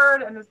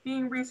discovered and is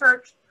being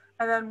researched.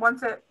 And then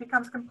once it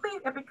becomes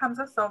complete, it becomes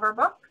a silver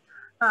book.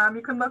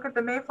 You can look at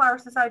the Mayflower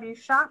Society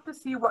shop to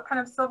see what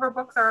kind of silver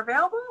books are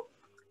available.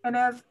 And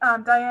as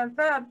Diane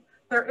said,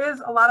 there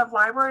is a lot of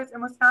libraries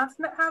in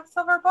Wisconsin that have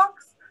silver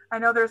books. I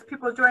know there's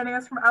people joining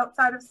us from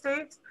outside of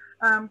state,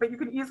 but you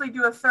can easily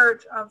do a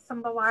search of some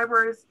of the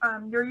libraries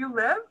near you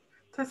live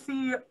to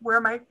see where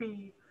might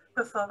be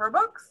the silver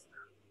books.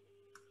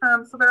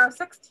 So there are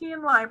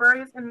 16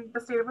 libraries in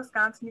the state of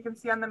Wisconsin. You can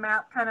see on the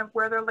map kind of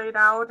where they're laid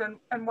out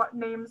and what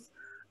names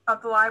of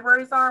the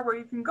libraries are, where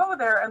you can go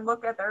there and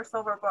look at their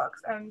silver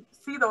books and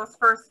see those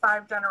first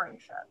 5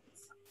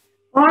 generations.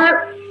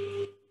 Or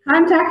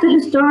contact the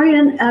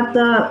historian at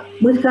the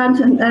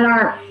Wisconsin, at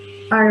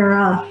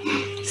our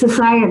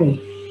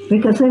society,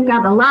 because they've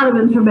got a lot of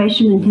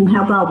information and can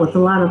help out with a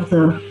lot of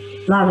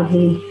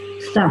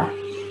the stuff.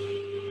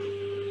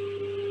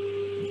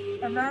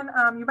 And then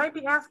you might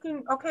be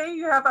asking, okay,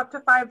 you have up to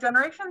 5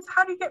 generations.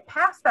 How do you get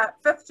past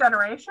that 5th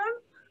generation?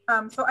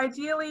 So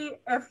ideally,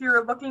 if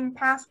you're looking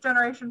past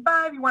generation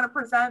 5, you want to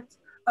present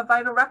a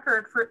vital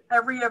record for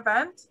every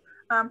event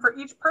for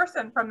each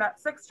person from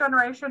that 6th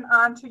generation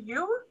on to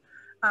you.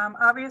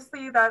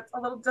 Obviously, that's a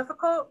little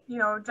difficult,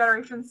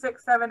 generation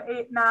 6, 7,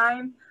 8,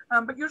 9.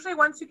 But usually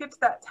once you get to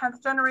that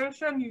 10th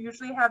generation, you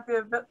usually have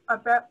the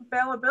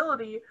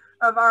availability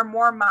of our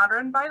more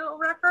modern vital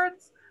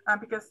records.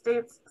 Because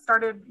states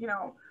started,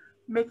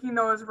 making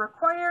those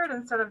required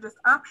instead of just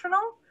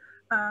optional.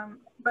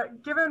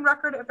 But given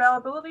record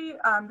availability,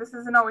 this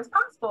isn't always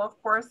possible,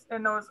 of course,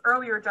 in those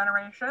earlier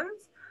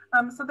generations.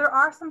 So there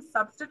are some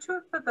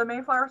substitutes that the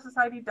Mayflower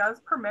Society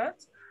does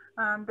permit.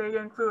 They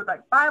include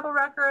like Bible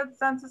records,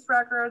 census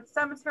records,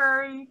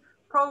 cemetery,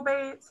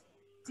 probate,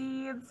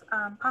 deeds,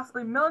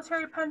 possibly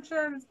military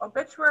pensions,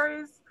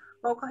 obituaries,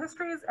 local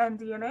histories, and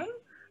DNA.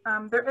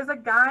 There is a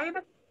guide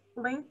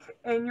link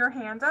in your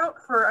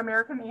handout for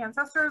American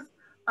ancestors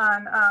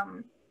on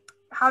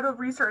how to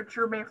research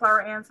your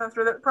Mayflower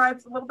ancestor that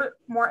provides a little bit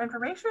more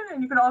information,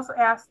 and you can also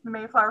ask the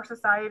Mayflower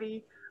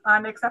Society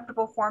on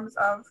acceptable forms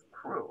of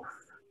proof.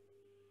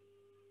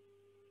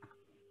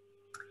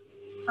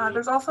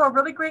 There's also a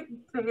really great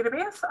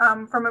database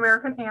from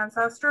American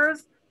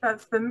ancestors.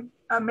 That's the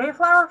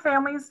Mayflower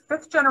Family's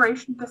 5th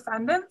Generation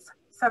Descendants,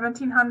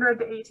 1700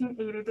 to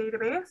 1880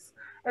 database.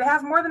 It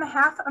has more than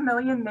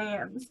 500,000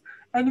 names,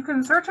 and you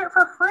can search it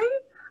for free,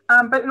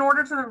 but in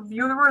order to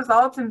view the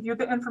results and view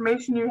the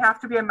information, you have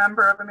to be a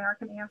member of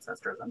American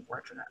Ancestors,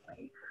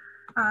 unfortunately.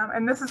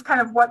 And this is kind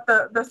of what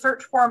the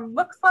search form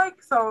looks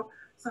like. So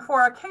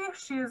Sephora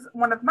Case, she's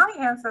one of my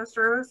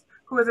ancestors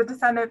who is a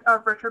descendant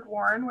of Richard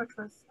Warren, which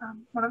was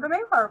one of the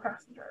Mayflower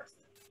passengers.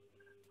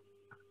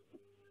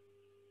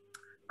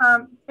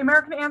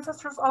 American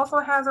Ancestors also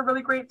has a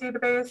really great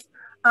database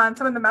on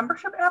some of the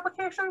membership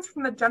applications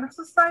from the General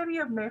Society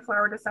of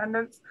Mayflower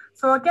Descendants.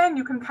 So again,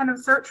 you can kind of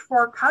search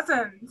for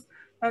cousins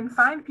and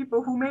find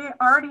people who may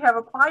already have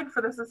applied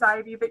for the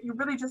society that you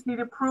really just need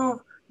to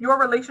prove your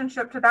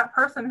relationship to that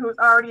person who's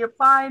already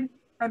applied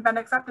and been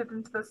accepted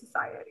into the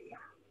society.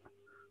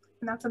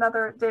 And that's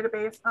another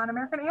database on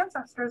American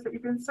Ancestors that you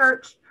can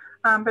search,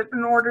 but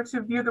in order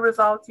to view the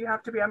results, you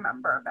have to be a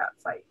member of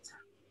that site.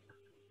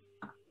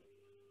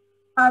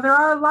 There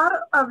are a lot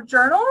of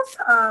journals,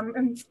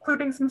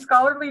 including some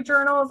scholarly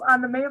journals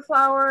on the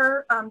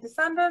Mayflower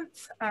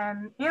descendants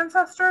and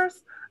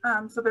ancestors.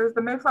 So there's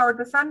the Mayflower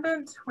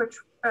Descendant, which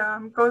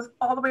goes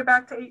all the way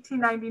back to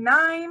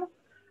 1899,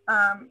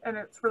 and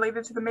it's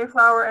related to the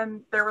Mayflower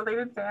and their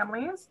related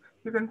families.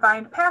 You can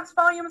find past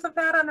volumes of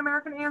that on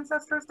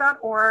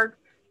AmericanAncestors.org,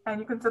 and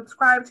you can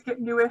subscribe to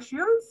get new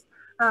issues.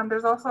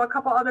 There's also a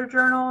couple other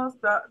journals,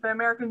 the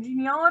American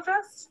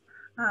Genealogist,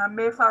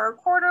 Mayflower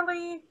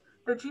Quarterly,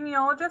 the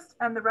Genealogist,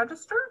 and the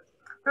Register.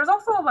 There's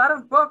also a lot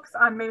of books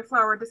on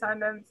Mayflower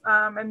descendants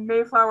and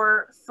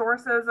Mayflower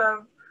sources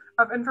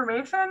of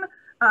information,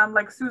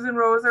 like Susan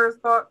Roser's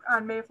book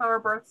on Mayflower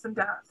births and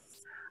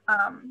deaths.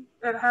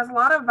 It has a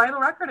lot of vital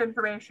record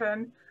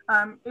information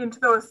into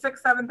those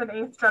 6th, 7th, and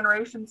 8th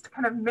generations to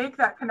kind of make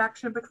that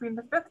connection between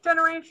the 5th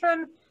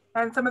generation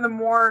and some of the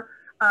more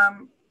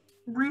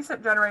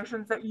recent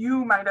generations that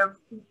you might have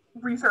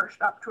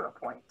researched up to a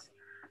point.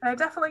 And I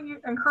definitely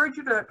encourage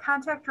you to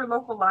contact your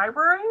local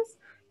libraries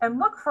and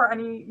look for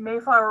any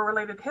Mayflower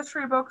related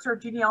history books or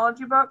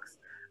genealogy books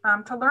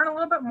to learn a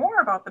little bit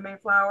more about the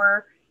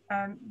Mayflower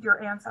and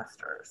your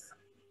ancestors.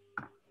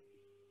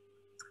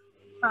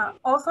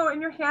 Also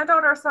in your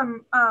handout are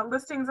some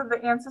listings of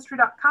the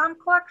Ancestry.com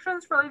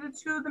collections related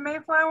to the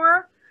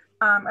Mayflower,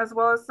 as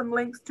well as some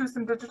links to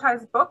some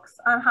digitized books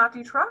on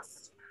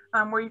HathiTrust,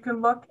 where you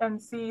can look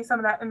and see some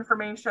of that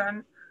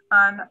information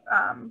on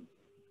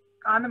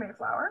the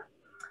Mayflower.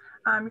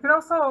 You can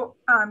also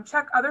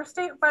check other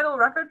state vital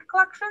record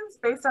collections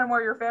based on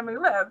where your family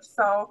lived.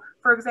 So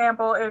for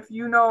example, if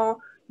you know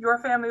your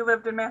family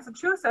lived in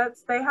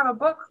Massachusetts, they have a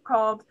book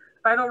called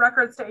Vital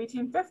Records to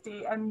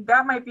 1850, and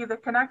that might be the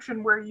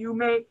connection where you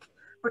make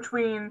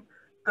between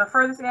the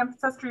furthest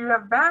ancestor you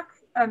have back,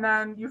 and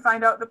then you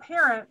find out the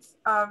parents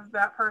of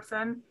that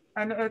person,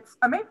 and it's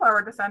a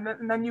Mayflower descendant,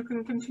 and then you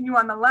can continue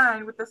on the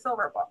line with the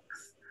silver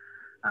books.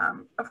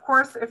 Of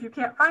course, if you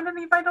can't find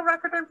any vital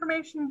record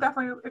information,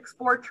 definitely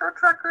explore church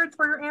records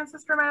where your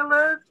ancestor might have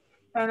lived.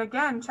 And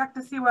again, check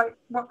to see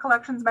what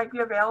collections might be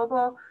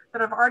available that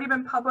have already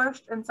been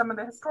published in some of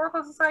the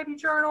Historical Society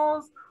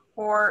journals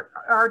or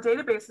our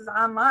databases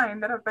online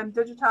that have been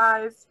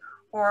digitized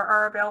or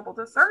are available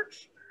to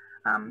search.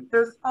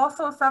 There's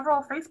also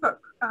several Facebook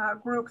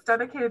groups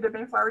dedicated to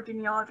Mayflower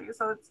genealogy.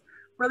 So it's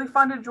really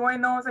fun to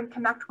join those and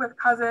connect with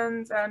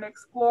cousins and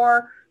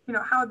explore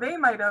how they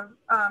might have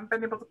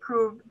been able to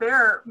prove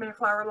their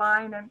Mayflower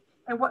line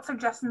and what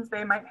suggestions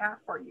they might have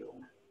for you.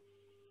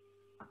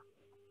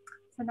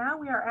 So now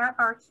we are at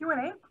our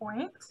Q&A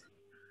point.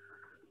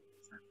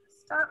 So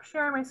stop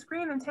sharing my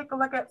screen and take a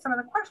look at some of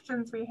the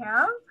questions we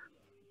have.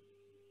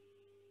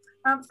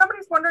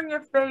 Somebody's wondering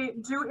if they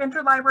do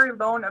interlibrary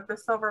loan of the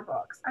silver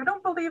books. I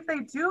don't believe they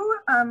do.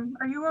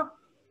 Are you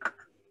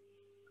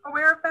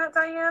aware of that,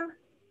 Diane?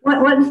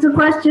 What is the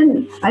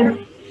question?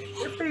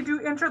 If they do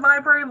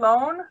interlibrary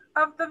loan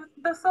of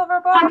the silver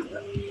books?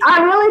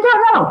 I really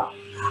don't know.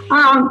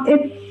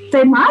 If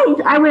they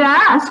might, I would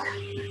ask.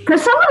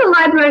 Because some of the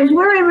libraries,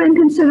 we're even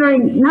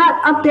considering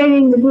not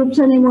updating the groups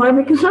anymore,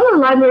 because some of the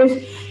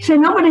libraries say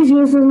nobody's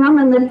using them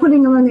and they're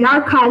putting them in the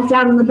archives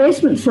down in the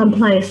basement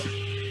someplace.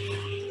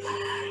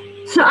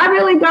 So I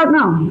really don't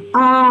know.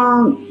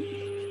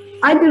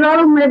 I did all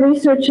of my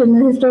research in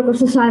the Historical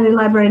Society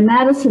Library in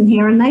Madison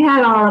here, and they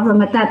had all of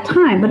them at that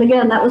time. But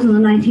again, that was in the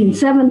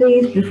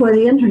 1970s, before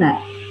the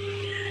internet.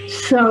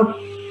 So,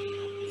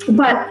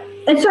 but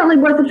it's certainly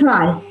worth a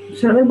try.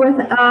 Certainly worth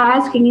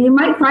asking. And you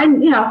might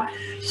find,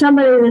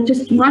 somebody that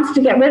just wants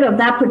to get rid of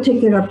that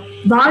particular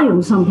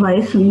volume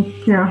someplace and,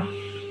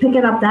 pick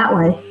it up that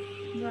way.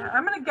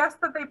 I'm going to guess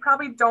that they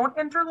probably don't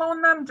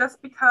interloan them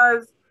just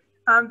because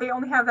they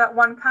only have that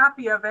one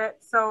copy of it,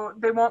 so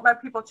they won't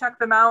let people check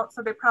them out,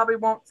 so they probably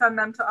won't send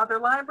them to other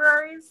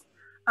libraries.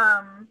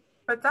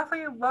 But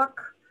definitely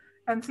look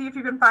and see if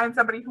you can find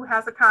somebody who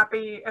has a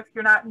copy if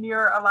you're not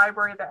near a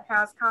library that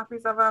has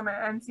copies of them,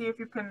 and see if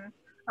you can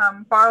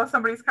borrow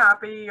somebody's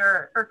copy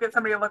or get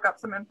somebody to look up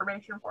some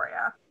information for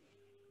you.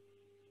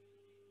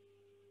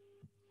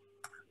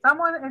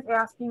 Someone is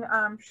asking,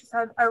 she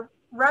said, I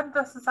read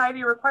the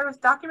society requires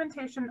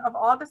documentation of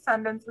all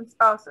descendants and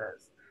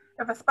spouses.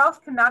 If a spouse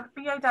cannot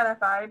be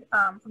identified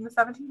from the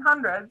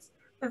 1700s,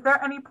 is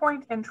there any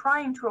point in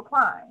trying to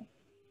apply?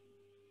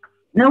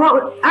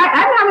 No,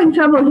 I'm having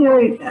trouble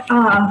hearing,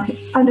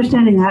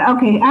 understanding that.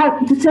 Okay,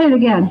 to say it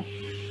again.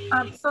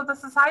 So the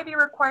society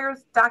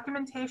requires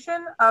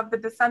documentation of the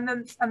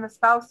descendants and the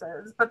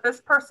spouses, but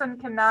this person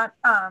cannot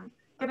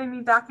get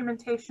any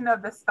documentation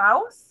of the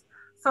spouse.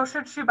 So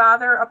should she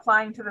bother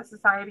applying to the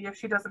society if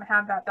she doesn't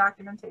have that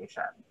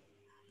documentation?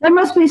 There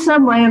must be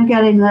some way of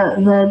getting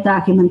the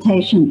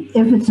documentation,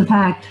 if it's a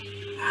fact.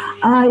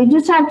 You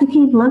just have to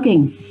keep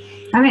looking.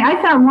 I mean,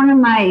 I found one of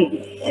my,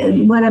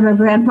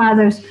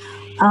 grandfather's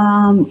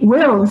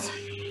wills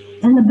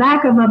in the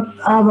back of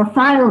a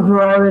file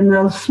drawer in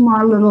the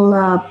small little,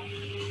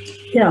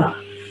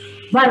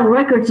 vital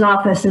records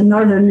office in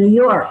northern New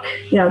York.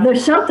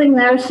 There's something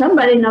there.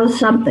 Somebody knows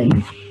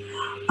something.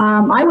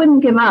 I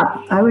wouldn't give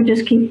up. I would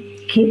just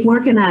keep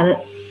working at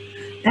it.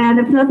 And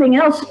if nothing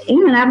else,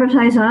 even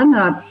advertise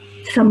on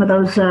some of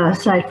those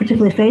sites,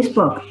 particularly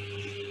Facebook.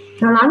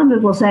 A lot of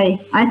people will say,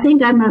 I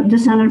think I'm a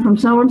descendant from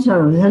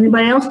so-and-so. Is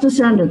anybody else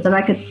descendant that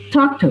I could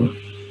talk to?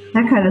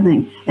 That kind of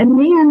thing. And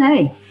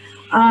DNA.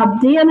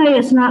 DNA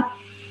is not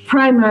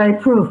primary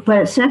proof, but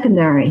it's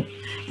secondary.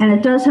 And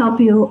it does help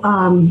you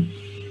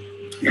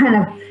kind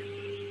of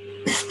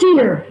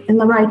steer in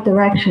the right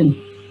direction.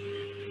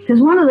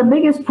 Because one of the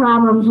biggest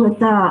problems with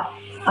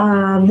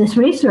this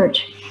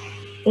research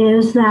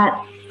is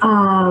that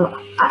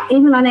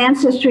even on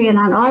Ancestry and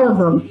on all of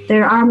them,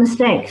 there are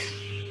mistakes.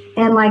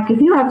 And like if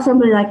you have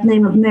somebody like the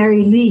name of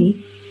Mary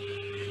Lee,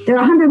 there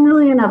are 100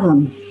 million of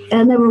them.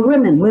 And they were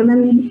women.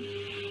 Women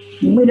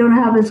we don't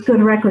have as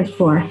good records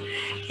for.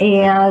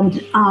 And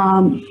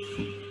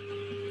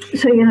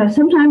so,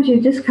 sometimes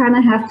you just kind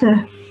of have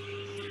to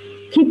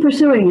keep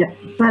pursuing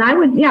it. But I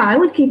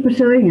would keep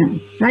pursuing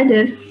it. I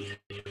did.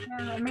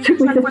 Yeah, maybe check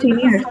with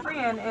the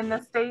historian in the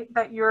state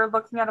that you're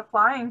looking at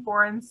applying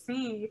for and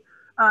see,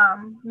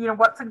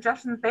 what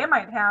suggestions they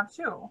might have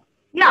too.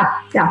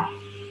 Yeah.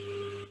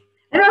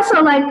 And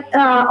also like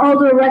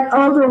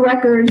older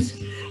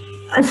records,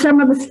 some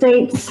of the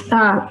states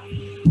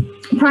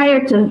prior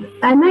to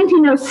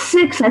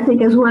 1906, I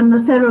think, is when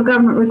the federal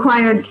government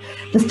required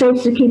the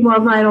states to keep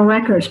all vital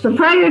records. But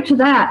prior to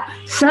that,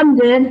 some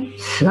did,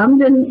 some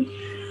didn't.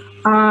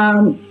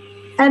 And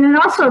then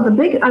also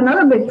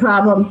another big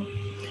problem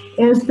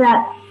is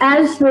that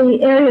as the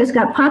areas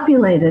got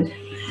populated,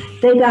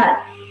 they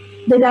got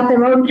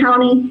their own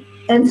county,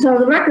 and so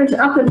the records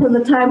up until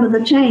the time of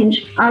the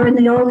change are in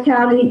the old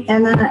county,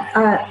 and then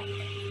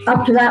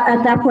up to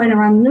at that point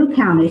are in the new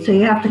county. So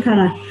you have to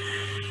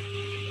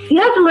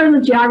learn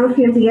the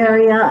geography of the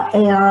area,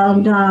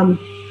 and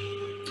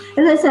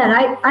as I said,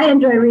 I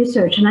enjoy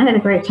research, and I had a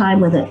great time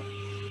with it.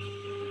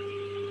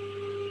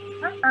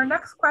 Our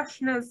next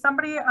question is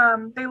somebody,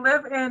 they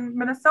live in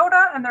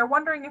Minnesota and they're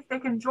wondering if they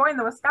can join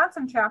the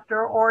Wisconsin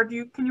chapter, or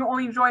can you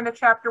only join the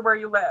chapter where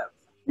you live?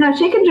 No,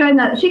 she can join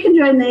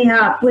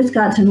the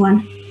Wisconsin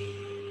one.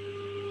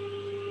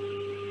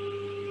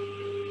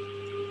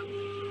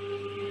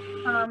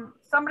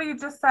 Somebody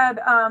just said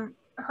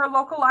her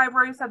local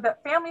library said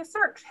that Family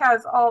Search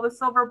has all the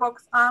silver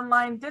books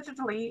online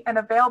digitally and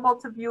available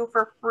to view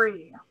for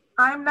free.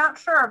 I'm not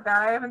sure of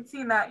that. I haven't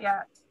seen that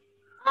yet.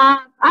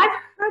 I've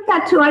heard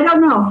that too. I don't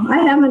know. I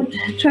haven't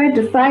tried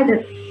to find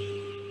it,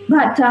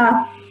 but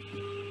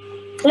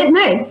it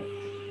may.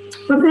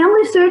 But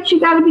Family Search, you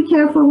got to be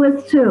careful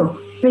with too,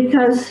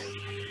 because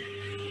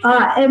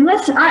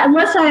unless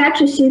I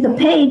actually see the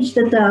page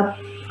that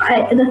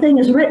the thing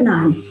is written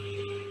on,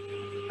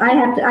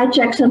 I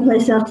check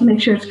someplace else to make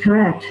sure it's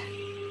correct.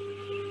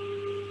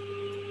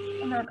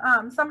 And then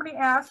somebody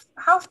asked,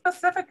 how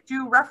specific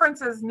do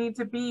references need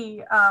to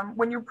be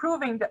when you're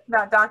proving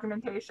that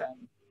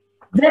documentation?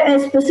 They're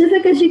as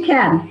specific as you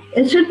can.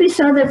 It should be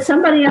so that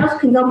somebody else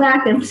can go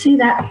back and see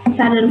that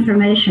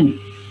information.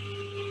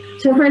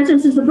 So, for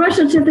instance, it's the birth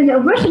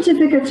certificate. Birth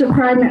certificates are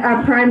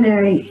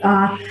primary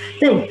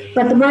thing,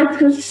 but the birth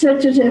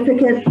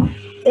certificate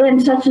in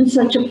such and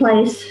such a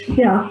place,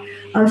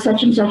 of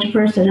such and such a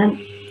person, and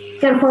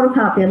get a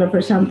photocopy of it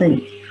or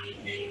something.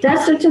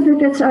 Death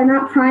certificates are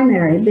not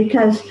primary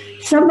because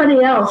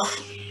somebody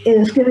else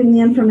is giving the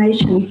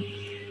information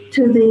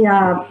to the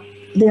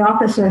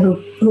officer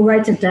who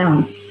writes it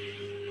down.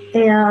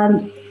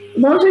 And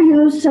those are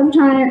used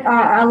sometimes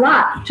a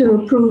lot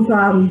to prove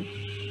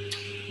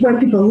where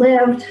people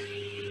lived,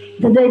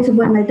 the dates of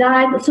when they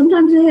died, but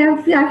sometimes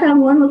I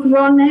found one with the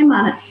wrong name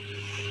on it.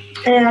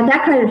 and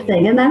that kind of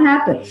thing, and that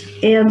happens.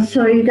 And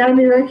so you got to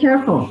be very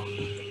careful,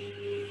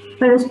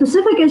 but as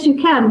specific as you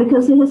can,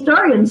 because the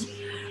historians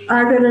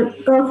are going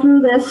to go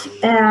through this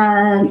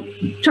and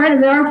try to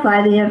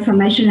verify the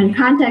information and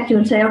contact you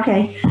and say,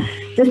 okay,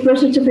 this birth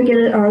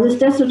certificate or this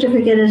death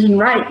certificate isn't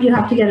right. You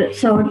have to get it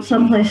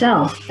someplace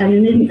else,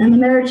 and the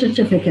marriage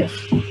certificates.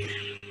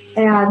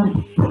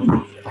 And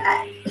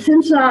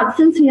since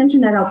the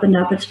internet opened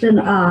up, it's been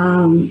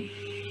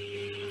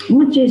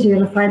much easier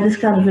to find this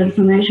kind of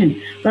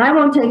information. But I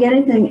won't take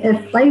anything,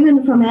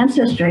 even from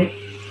Ancestry,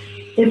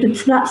 if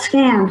it's not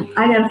scanned,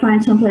 I got to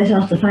find someplace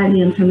else to find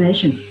the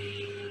information.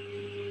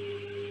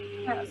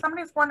 Yeah,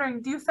 somebody's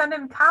wondering, do you send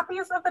in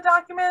copies of the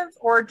documents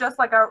or just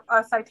like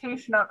a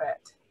citation of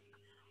it?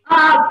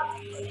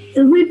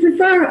 We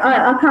prefer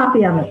a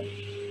copy of it.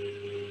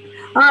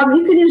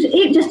 You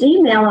could just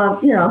email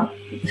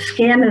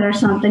scan it or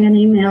something and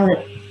email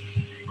it.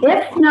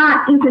 If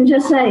not, you can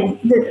just say,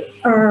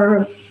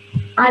 or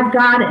I've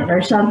got it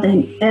or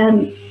something,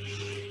 and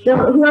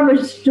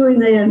whoever's doing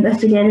the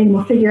investigating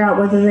will figure out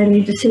whether they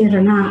need to see it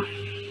or not.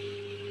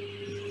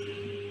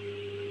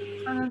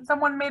 And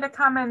someone made a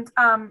comment,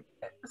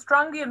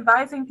 strongly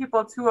advising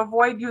people to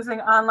avoid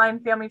using online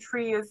family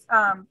trees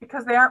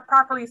because they aren't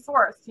properly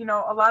sourced. You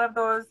know, a lot of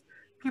those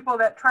people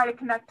that try to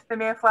connect to the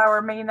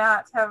Mayflower may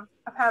not have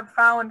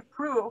found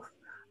proof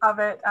of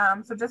it.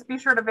 So just be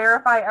sure to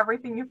verify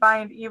everything you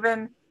find,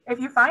 even if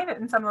you find it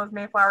in some of those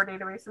Mayflower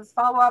databases.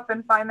 Follow up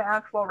and find the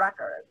actual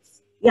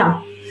records.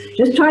 Yeah,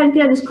 just try to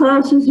get as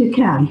close as you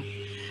can.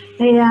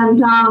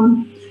 And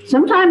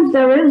sometimes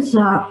there is,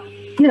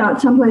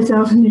 someplace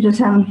else and you just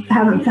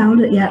haven't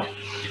found it yet.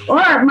 Or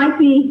it might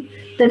be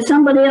that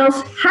somebody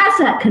else has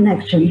that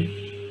connection,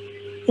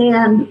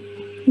 and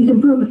you can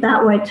prove it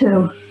that way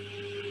too.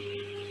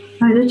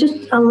 There's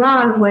just a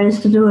lot of ways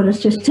to do it. It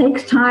just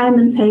takes time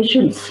and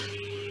patience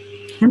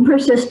and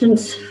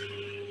persistence.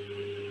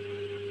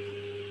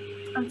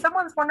 And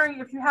someone's wondering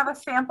if you have a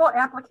sample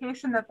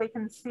application that they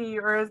can see,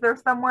 or is there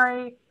some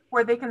way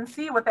where they can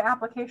see what the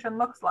application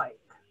looks like?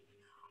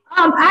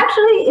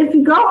 Actually, if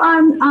you go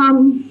on,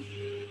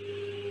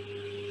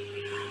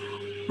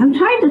 I'm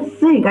trying to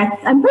think.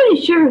 I'm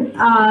pretty sure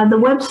the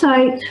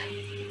website.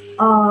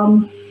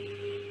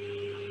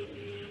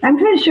 I'm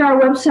pretty sure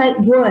our website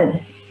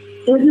would.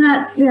 If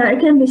not, it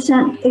can be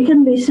sent. It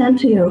can be sent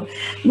to you.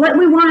 What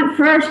we want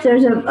first,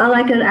 there's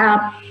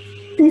a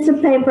piece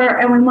of paper,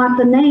 and we want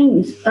the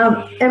names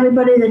of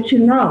everybody that you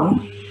know,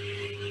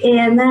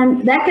 and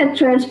then that gets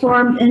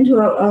transformed into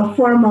a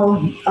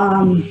formal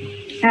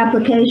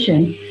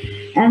application,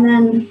 and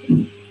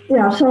then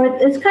so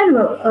it's kind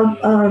of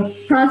a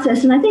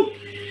process. And I think,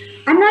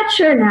 I'm not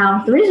sure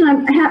now. The reason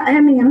I'm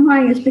hemming and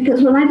hawing is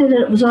because when I did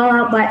it, it was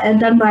all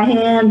done by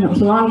hand. It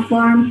was a long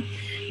form.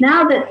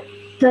 Now that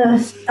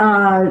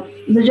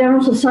the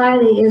General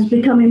Society is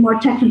becoming more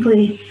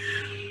technically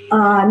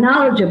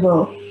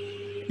knowledgeable,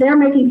 they're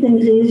making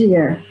things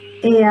easier,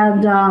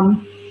 and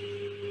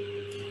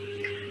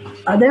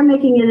they're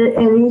making it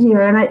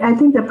easier. And I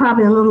think they're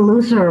probably a little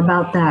looser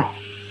about that.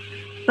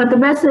 But the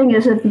best thing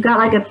is if you've got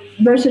like a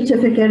birth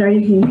certificate, or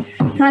you can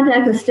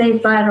contact the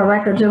state vital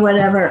records or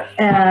whatever,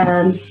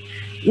 and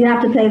you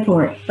have to pay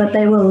for it, but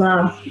they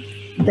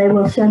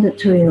will send it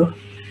to you.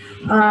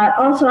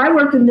 Also, I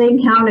worked in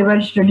Dane County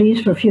Register of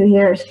Deeds for a few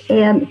years,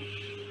 and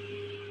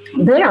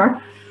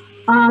there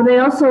they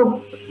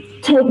also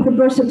take the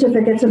birth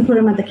certificates and put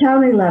them at the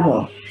county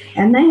level,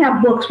 and they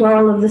have books where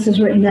all of this is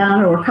written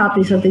down, or where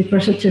copies of these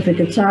birth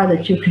certificates are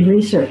that you can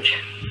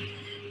research.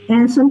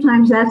 And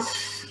sometimes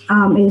that's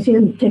easy,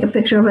 and take a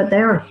picture of it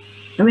there.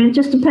 I mean, it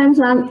just depends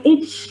on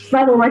each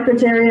vital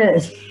records area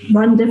is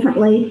run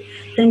differently.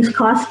 Things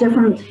cost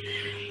different,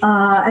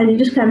 and you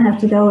just kind of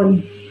have to go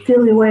and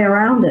feel your way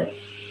around it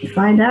and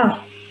find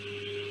out.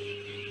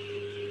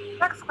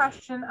 Next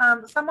question,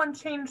 someone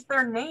changed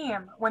their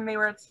name when they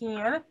were a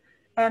teen,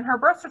 and her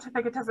birth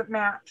certificate doesn't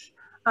match.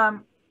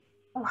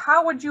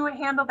 How would you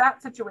handle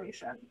that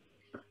situation?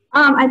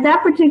 At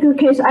that particular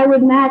case, I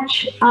would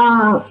match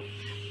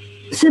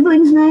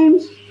siblings'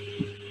 names.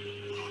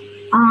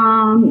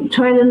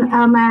 Try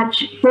to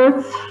match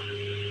birth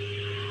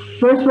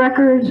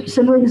records,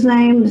 siblings'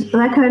 names,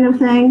 that kind of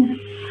thing.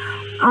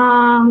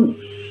 I'm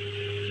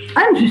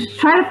just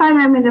trying to find.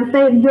 I mean, if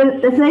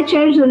they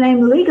change their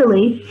name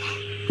legally,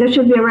 there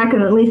should be a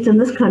record, at least in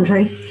this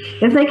country.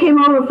 If they came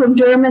over from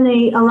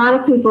Germany, a lot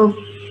of people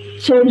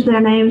changed their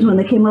names when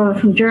they came over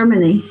from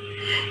Germany,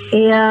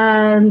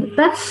 and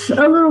that's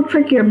a little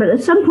trickier. But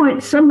at some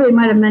point, somebody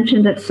might have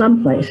mentioned it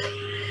someplace.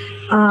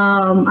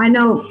 I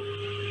know.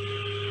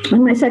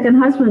 In my second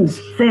husband's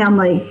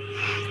family,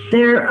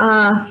 their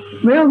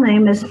last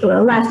name is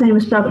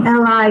spelled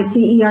Libert,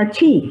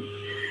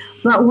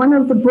 but one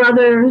of the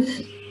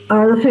brothers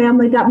or the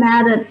family got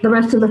mad at the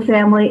rest of the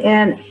family,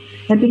 and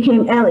it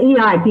became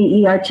Leibert.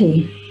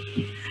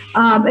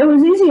 It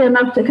was easy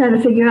enough to kind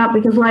of figure out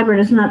because Liebert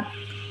is not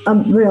a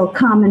real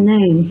common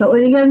name, but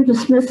when you get into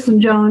Smiths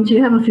and Jones,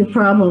 you have a few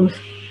problems.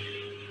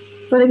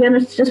 But again,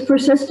 it's just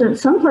persistent.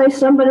 Someplace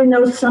somebody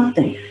knows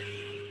something.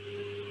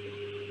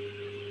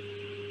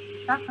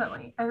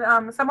 Definitely.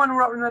 And someone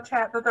wrote in the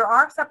chat that there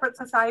are separate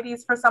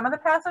societies for some of the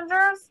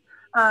passengers,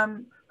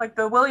 like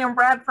the William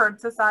Bradford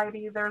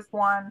Society, there's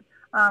one,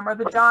 or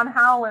the John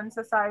Howland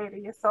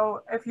Society.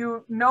 So if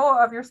you know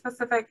of your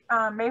specific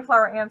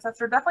Mayflower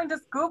ancestor, definitely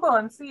just Google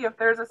and see if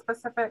there's a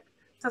specific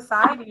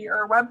society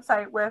or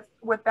website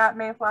with that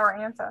Mayflower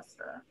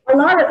ancestor. A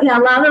lot of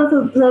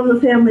the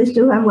families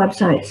do have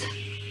websites,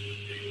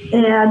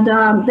 and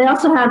they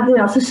also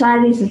have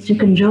societies that you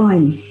can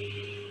join.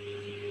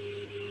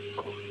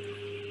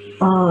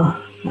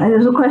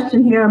 There's a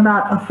question here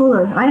about a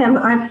Fuller.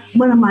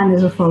 One of mine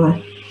is a Fuller,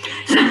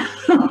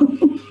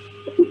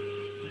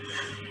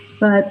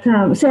 but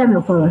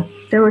Samuel Fuller.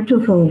 There were two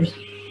Fullers.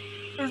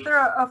 Is there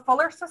a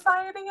Fuller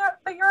Society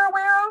that you're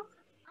aware of?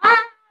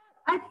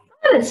 I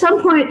thought at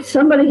some point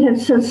somebody had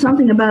said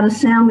something about a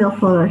Samuel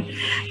Fuller.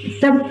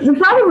 The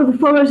problem with the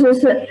Fullers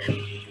is that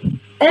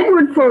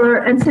Edward Fuller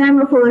and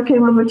Samuel Fuller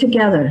came over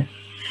together.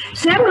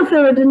 Samuel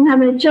Fuller didn't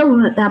have any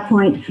children at that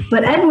point,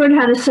 but Edward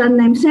had a son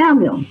named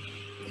Samuel.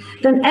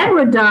 Then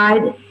Edward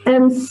died,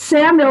 and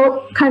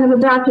Samuel kind of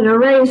adopted or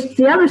raised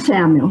the other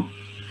Samuel.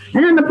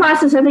 And in the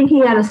process, I think he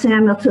had a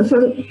Samuel too.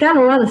 So got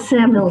a lot of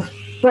Samuels,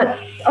 but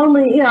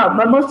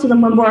but most of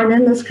them were born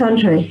in this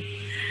country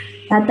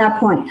at that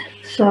point.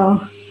 So,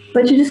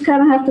 but you just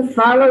kind of have to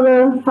follow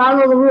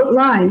the root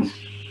lines.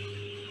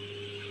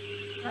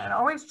 And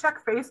always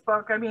check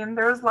Facebook. I mean,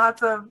 there's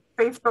lots of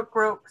Facebook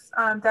groups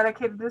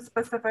dedicated to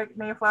specific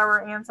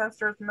Mayflower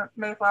ancestors,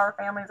 Mayflower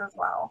families as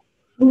well.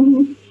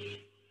 Mm-hmm.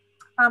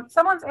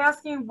 Someone's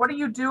asking, what do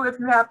you do if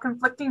you have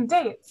conflicting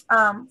dates?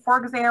 For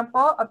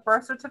example, a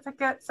birth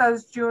certificate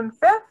says June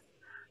 5th,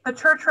 the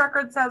church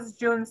record says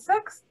June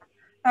 6th,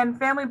 and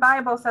Family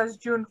Bible says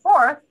June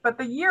 4th, but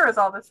the year is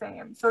all the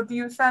same. So do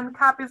you send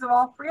copies of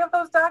all three of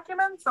those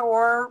documents,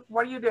 or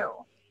what do you do?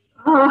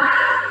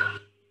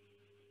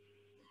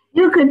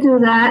 You could do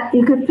that.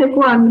 You could pick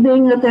one,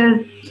 being that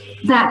they're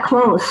that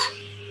close.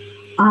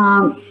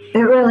 It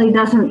really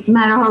doesn't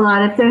matter a whole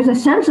lot. If there's a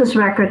census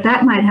record,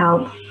 that might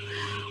help.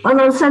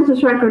 Although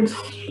census records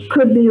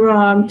could be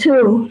wrong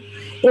too.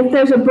 If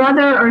there's a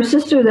brother or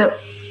sister that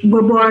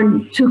were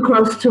born too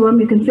close to them,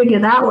 you can figure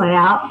that way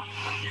out.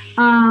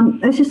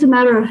 It's just a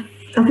matter of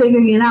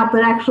figuring it out.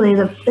 But actually,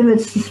 if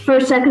it's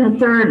first, second, and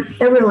third,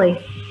 they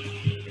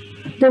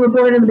were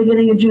born in the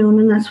beginning of June,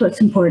 and that's what's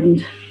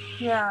important.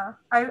 Yeah,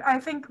 I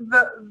think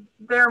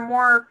they're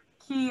more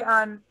key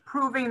on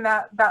proving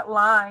that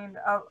line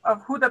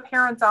of who the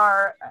parents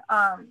are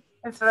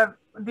instead of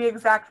the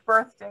exact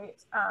birth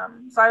date.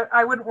 So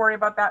I wouldn't worry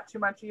about that too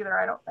much either,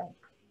 I don't think.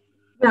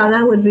 Yeah,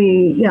 that would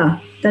be,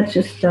 that's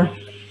just, I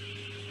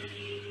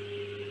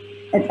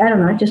don't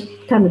know, it just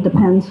kind of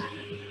depends.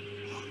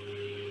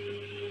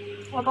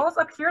 Well, those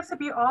appear to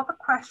be all the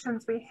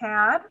questions we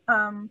had.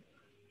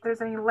 If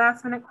there's any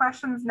last minute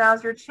questions,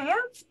 now's your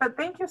chance. But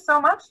thank you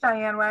so much,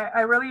 Diane.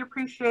 I really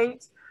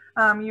appreciate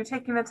you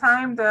taking the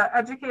time to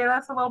educate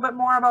us a little bit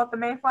more about the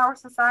Mayflower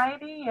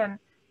Society and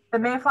the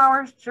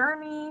Mayflower's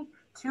journey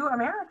to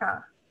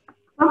America.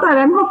 Oh, good.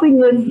 I'm hoping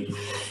with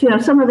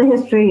some of the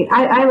history.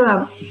 I'm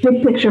a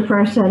big picture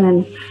person,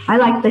 and I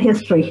like the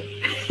history.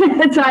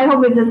 So I'm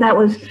hoping that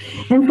was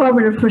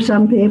informative for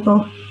some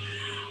people.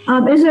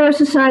 Is there a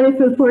society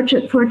for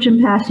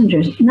fortune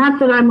passengers? Not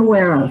that I'm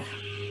aware of.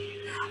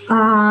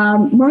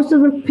 Most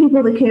of the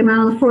people that came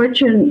out of the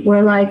Fortune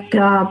were like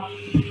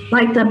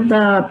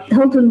the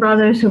Hilton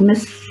brothers who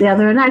missed the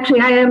other. And actually,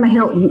 I am a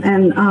Hilton,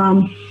 and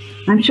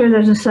I'm sure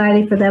there's a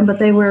society for them, but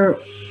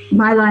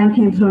my line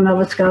came through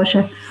Nova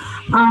Scotia.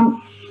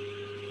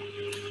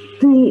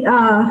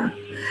 The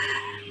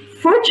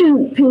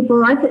Fortune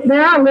people,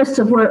 there are lists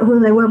of who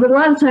they were, but a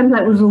lot of times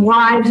that was the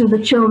wives or the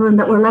children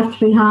that were left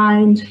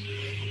behind,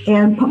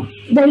 and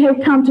they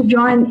had come to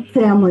join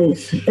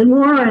families. In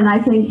Warren, I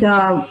think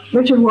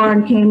Richard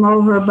Warren came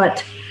over,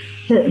 but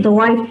the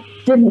wife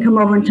didn't come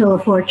over until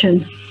the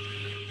Fortune,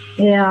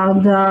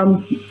 and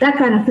that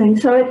kind of thing.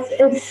 So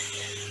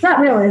it's not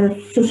really the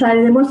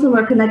society. Most of them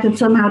are connected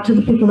somehow to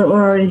the people that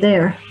were already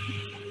there.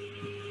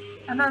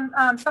 And then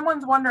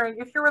someone's wondering,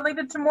 if you're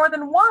related to more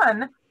than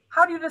one,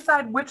 how do you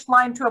decide which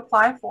line to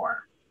apply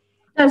for?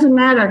 Doesn't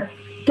matter.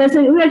 Because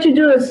what you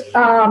do is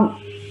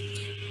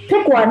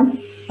pick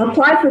one,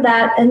 apply for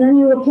that, and then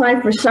you apply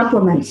for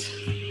supplements.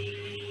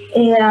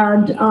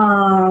 And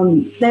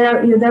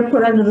they're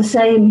put under the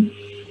same.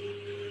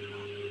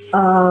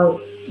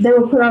 They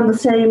were put on the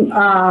same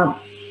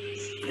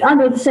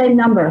under the same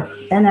number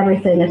and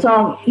everything. It's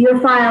all, your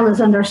file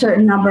is under a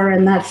certain number,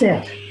 and that's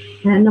it.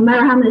 And no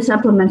matter how many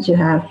supplements you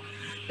have,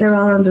 they're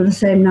all under the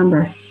same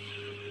number.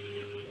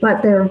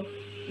 But they're,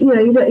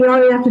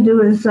 all you have to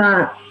do is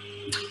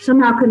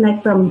somehow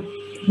connect them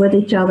with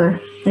each other.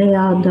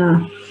 And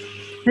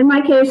in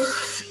my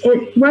case,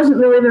 it wasn't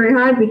really very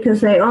hard because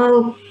they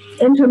all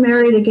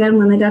intermarried again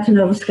when they got to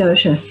Nova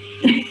Scotia.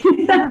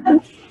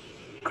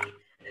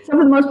 So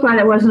for the most part,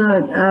 it was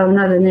not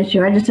an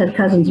issue. I just had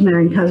cousins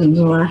marrying cousins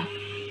a lot.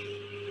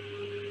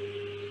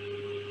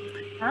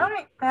 All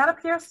right, that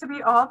appears to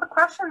be all the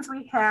questions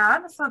we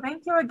had. So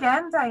thank you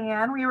again,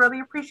 Diane. We really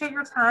appreciate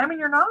your time and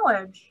your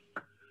knowledge.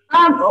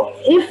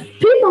 If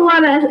people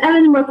want to add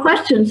any more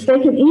questions, they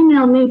can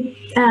email me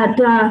at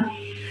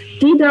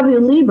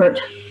dwliebert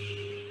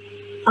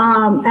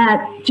at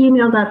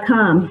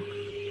gmail.com.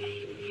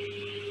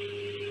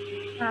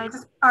 I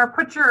just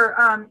put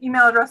your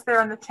email address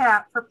there in the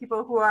chat for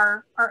people who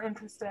are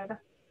interested.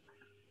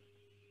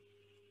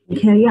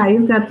 Okay, yeah,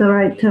 you've got the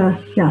right,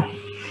 yeah.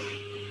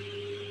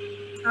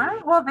 All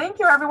right, well, thank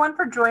you everyone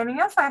for joining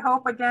us. I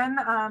hope again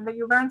that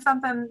you learned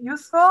something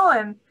useful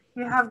and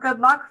you have good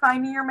luck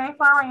finding your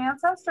Mayflower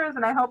ancestors,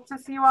 and I hope to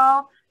see you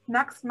all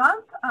next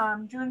month.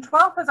 June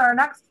 12th is our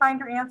next Find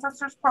Your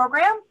Ancestors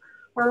program,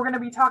 where we're going to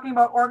be talking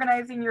about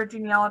organizing your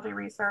genealogy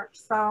research.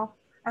 So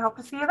I hope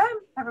to see you then.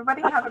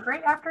 Everybody have a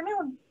great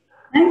afternoon.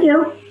 Thank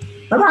you.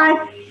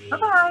 Bye-bye.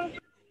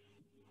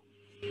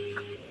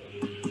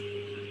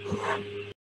 Bye-bye.